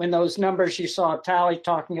 when those numbers you saw Tally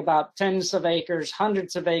talking about, tens of acres,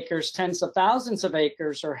 hundreds of acres, tens of thousands of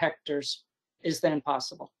acres or hectares, is then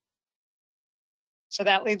possible. So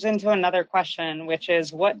that leads into another question, which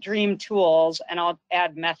is what dream tools, and I'll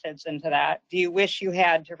add methods into that, do you wish you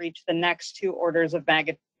had to reach the next 2 orders of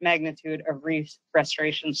magnitude of reef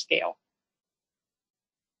restoration scale?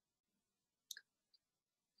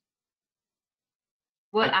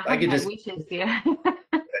 Well, I could have just- my wishes here.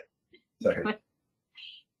 Sorry.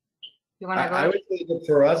 You want to go? I would say that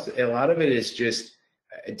for us, a lot of it is just,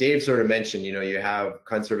 Dave sort of mentioned, you know, you have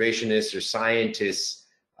conservationists or scientists.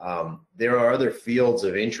 There are other fields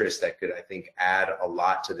of interest that could, I think, add a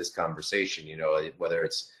lot to this conversation, you know, whether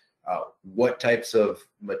it's what types of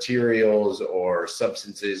materials or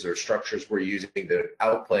substances or structures we're using to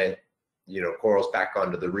outplant, you know, corals back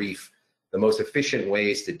onto the reef, the most efficient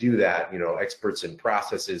ways to do that, you know, experts in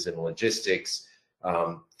processes and logistics,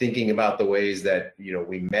 thinking about the ways that, you know,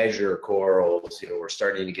 we measure corals. You know, we're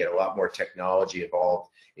starting to get a lot more technology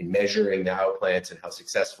involved in measuring the outplants and how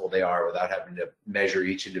successful they are without having to measure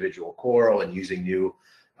each individual coral, and using new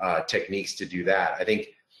techniques to do that. I think,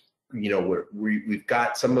 you know, we've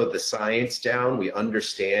got some of the science down. We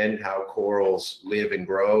understand how corals live and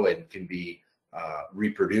grow and can be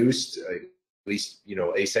reproduced, at least, you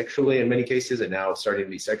know, asexually in many cases, and now starting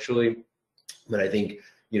to be sexually. But I think,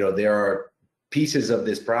 you know, there are pieces of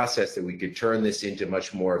this process that we could turn this into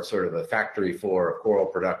much more of sort of a factory floor of coral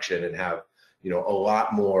production, and have, you know, a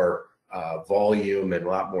lot more volume and a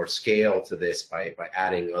lot more scale to this by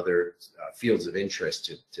adding other fields of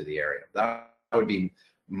interest to the area. That would be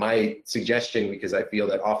my suggestion, because I feel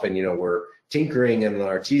that often, you know, we're tinkering in an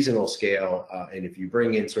artisanal scale, and if you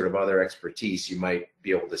bring in sort of other expertise, you might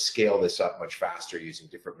be able to scale this up much faster using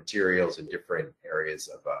different materials and different areas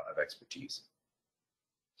of expertise.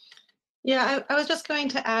 Yeah, I was just going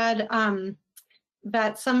to add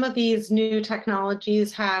that some of these new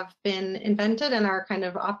technologies have been invented and are kind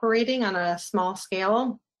of operating on a small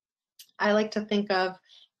scale. I like to think of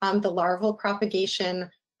the larval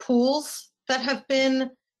propagation pools that have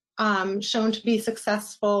been shown to be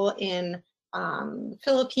successful in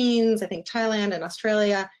Philippines, I think Thailand and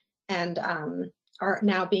Australia, and are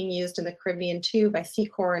now being used in the Caribbean too by Sea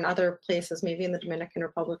Corps and other places, maybe in the Dominican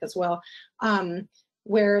Republic as well,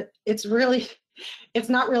 where it's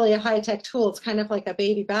not really a high-tech tool. It's kind of like a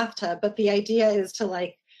baby bathtub, but the idea is to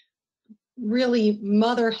like really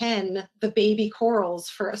mother hen the baby corals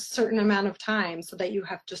for a certain amount of time, so that you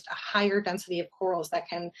have just a higher density of corals that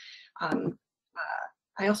can,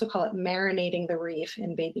 I also call it marinating the reef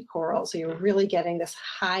in baby corals. So you're really getting this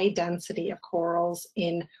high density of corals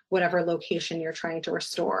in whatever location you're trying to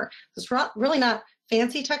restore. It's really not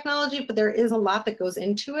fancy technology, but there is a lot that goes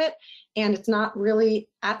into it, and it's not really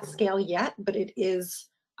at scale yet, but it is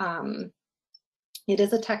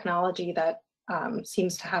a technology that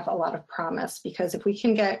seems to have a lot of promise, because if we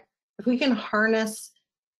can harness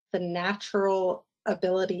the natural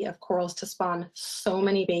ability of corals to spawn so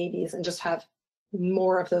many babies and just have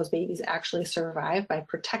more of those babies actually survive by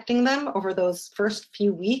protecting them over those first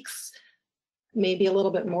few weeks, maybe a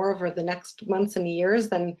little bit more over the next months and years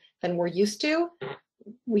than we're used to,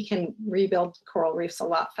 we can rebuild coral reefs a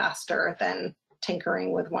lot faster than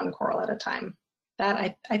tinkering with one coral at a time.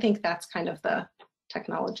 That I think that's kind of the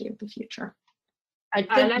technology of the future. I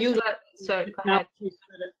think Sorry, go ahead.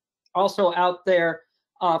 also out there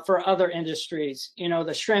for other industries. You know,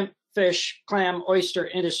 the shrimp, fish, clam, oyster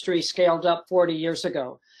industry scaled up 40 years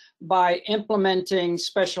ago by implementing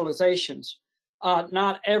specializations.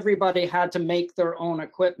 Not everybody had to make their own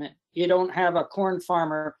equipment. You don't have a corn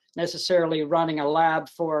farmer necessarily running a lab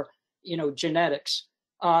for, you know, genetics.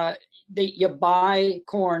 You buy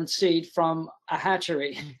corn seed from a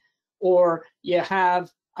hatchery, or you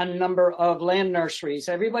have a number of land nurseries.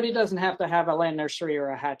 Everybody doesn't have to have a land nursery or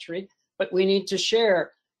a hatchery, but we need to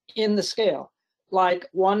share in the scale. Like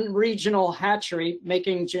one regional hatchery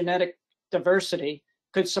making genetic diversity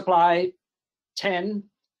could supply 10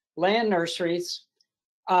 land nurseries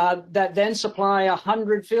that then supply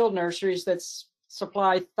 100 field nurseries that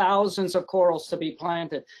supply thousands of corals to be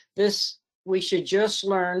planted. This we should just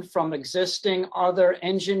learn from existing other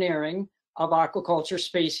engineering of aquaculture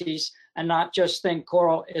species and not just think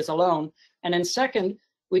coral is alone. And then second,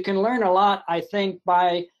 we can learn a lot, I think,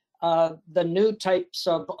 by the new types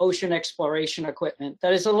of ocean exploration equipment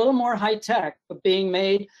that is a little more high tech, but being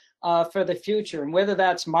made for the future. And whether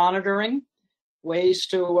that's monitoring, ways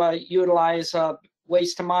to utilize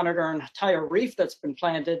ways to monitor an entire reef that's been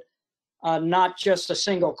planted, not just a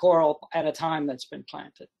single coral at a time that's been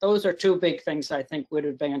planted. Those are two big things I think would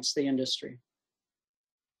advance the industry.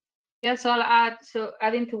 Yes, I'll add, so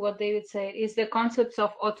adding to what David said, is the concepts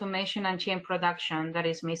of automation and chain production that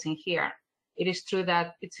is missing here. It is true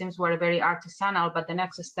that it seems we're very artisanal, but the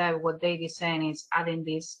next step, what David is saying, is adding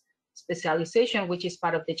this specialization, which is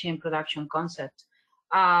part of the chain production concept.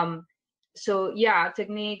 So yeah,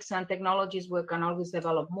 techniques and technologies we can always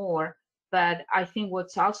develop more, but I think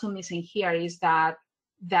what's also missing here is that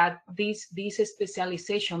this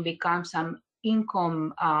specialization becomes an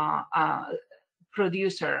income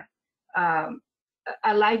producer,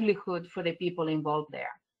 a livelihood for the people involved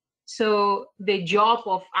there. So the job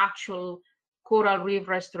of actual coral reef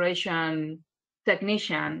restoration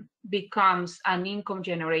technician becomes an income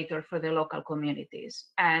generator for the local communities.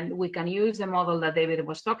 And we can use the model that David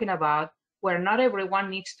was talking about, where not everyone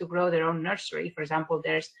needs to grow their own nursery. For example,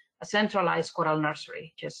 there's a centralized coral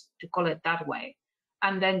nursery, just to call it that way.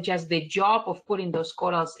 And then just the job of putting those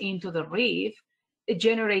corals into the reef, it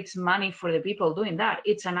generates money for the people doing that.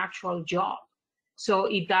 It's an actual job. So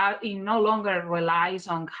it no longer relies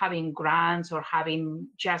on having grants or having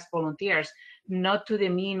just volunteers, not to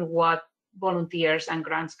demean what volunteers and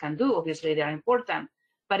grants can do. Obviously, they're important.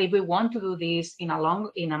 But if we want to do this in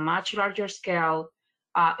a much larger scale,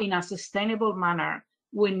 in a sustainable manner,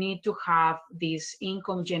 we need to have these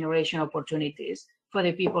income generation opportunities for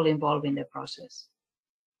the people involved in the process.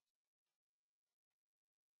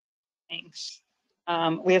 Thanks.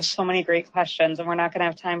 We have so many great questions and we're not going to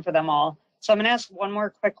have time for them all. So I'm going to ask one more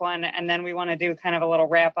quick one and then we want to do kind of a little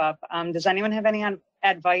wrap up. Does anyone have any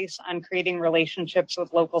advice on creating relationships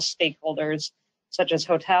with local stakeholders, such as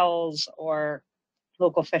hotels or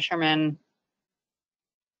local fishermen?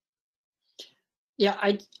 Yeah,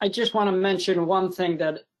 I just want to mention one thing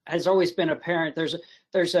that has always been apparent.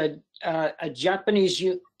 There's a Japanese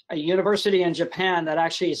a university in Japan that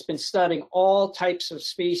actually has been studying all types of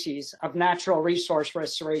species of natural resource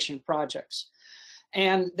restoration projects.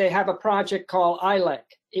 And they have a project called ILEC.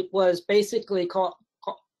 It was basically called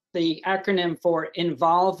the acronym for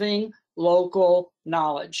Involving Local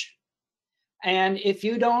Knowledge. And if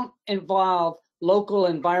you don't involve local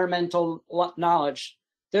environmental knowledge,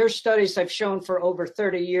 their studies have shown for over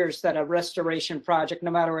 30 years that a restoration project,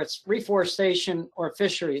 no matter it's reforestation or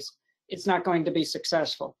fisheries, it's not going to be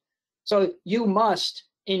successful. So you must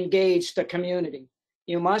engage the community.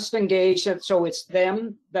 You must engage it so it's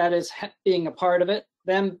them that is being a part of it,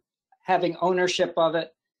 them having ownership of it,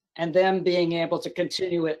 and them being able to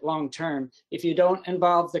continue it long term. If you don't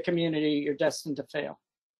involve the community, you're destined to fail.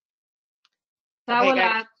 So I will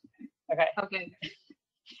add. Okay.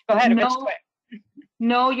 Go ahead.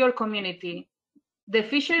 Know your community. The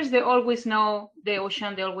fishers, they always know the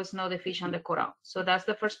ocean, they always know the fish and the coral. So that's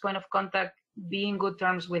the first point of contact, be in good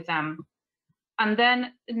terms with them. And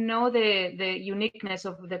then know the uniqueness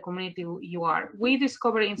of the community you are. We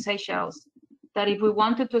discovered in Seychelles that if we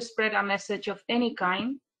wanted to spread a message of any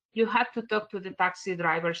kind, you had to talk to the taxi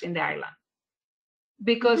drivers in the island.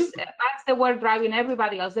 Because as they were driving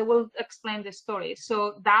everybody else, they will explain the story.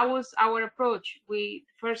 So that was our approach.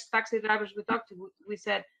 First taxi drivers we talked to, we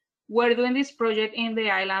said, we're doing this project in the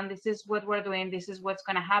island. This is what we're doing. This is what's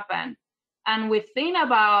going to happen. And within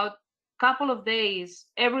about a couple of days,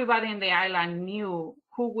 everybody in the island knew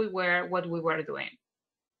who we were, what we were doing.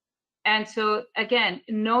 And so again,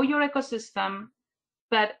 know your ecosystem,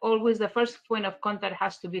 but always the first point of contact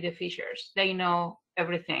has to be the fishers. They know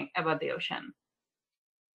everything about the ocean.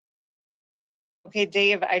 Okay,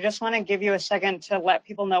 Dave, I just want to give you a second to let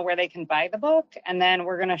people know where they can buy the book, and then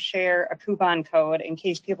we're going to share a coupon code in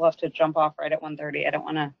case people have to jump off right at 1:30. I don't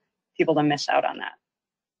want people to miss out on that.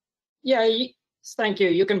 Yeah, thank you.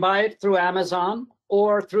 You can buy it through Amazon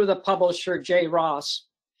or through the publisher, J. Ross.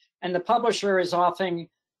 And the publisher is offering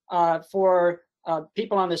for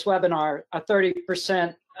people on this webinar a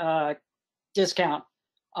 30% discount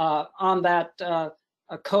on that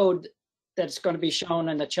code that's going to be shown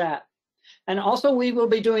in the chat. And also, we will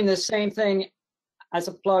be doing the same thing as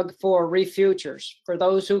a plug for Reef Futures. For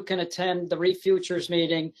those who can attend the Reef Futures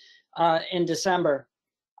meeting in December,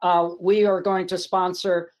 we are going to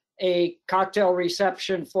sponsor a cocktail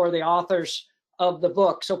reception for the authors of the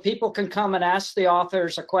book. So people can come and ask the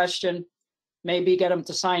authors a question, maybe get them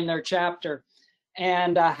to sign their chapter,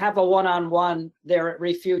 and have a one-on-one there at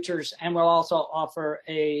Reef Futures, and we'll also offer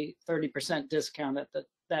a 30% discount at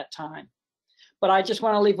that time. But I just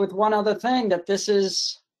want to leave with one other thing, that this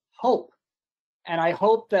is hope. And I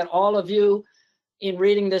hope that all of you, in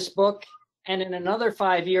reading this book and in another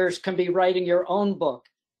 5 years, can be writing your own book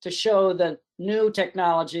to show the new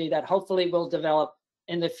technology that hopefully will develop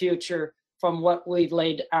in the future from what we've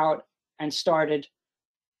laid out and started.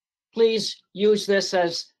 Please use this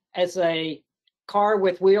as a car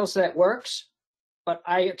with wheels that works, but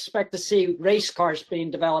I expect to see race cars being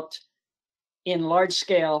developed in large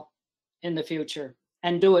scale in the future,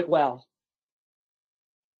 and do it well.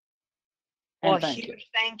 Well, And thank you. huge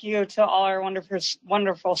thank you to all our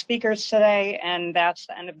wonderful speakers today. And that's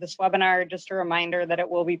the end of this webinar. Just a reminder that it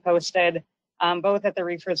will be posted both at the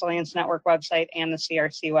Reef Resilience Network website and the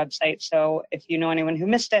CRC website. So if you know anyone who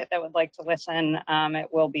missed it that would like to listen, it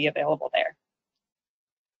will be available there.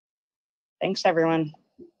 Thanks, everyone.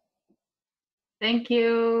 Thank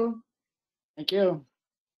you. Thank you.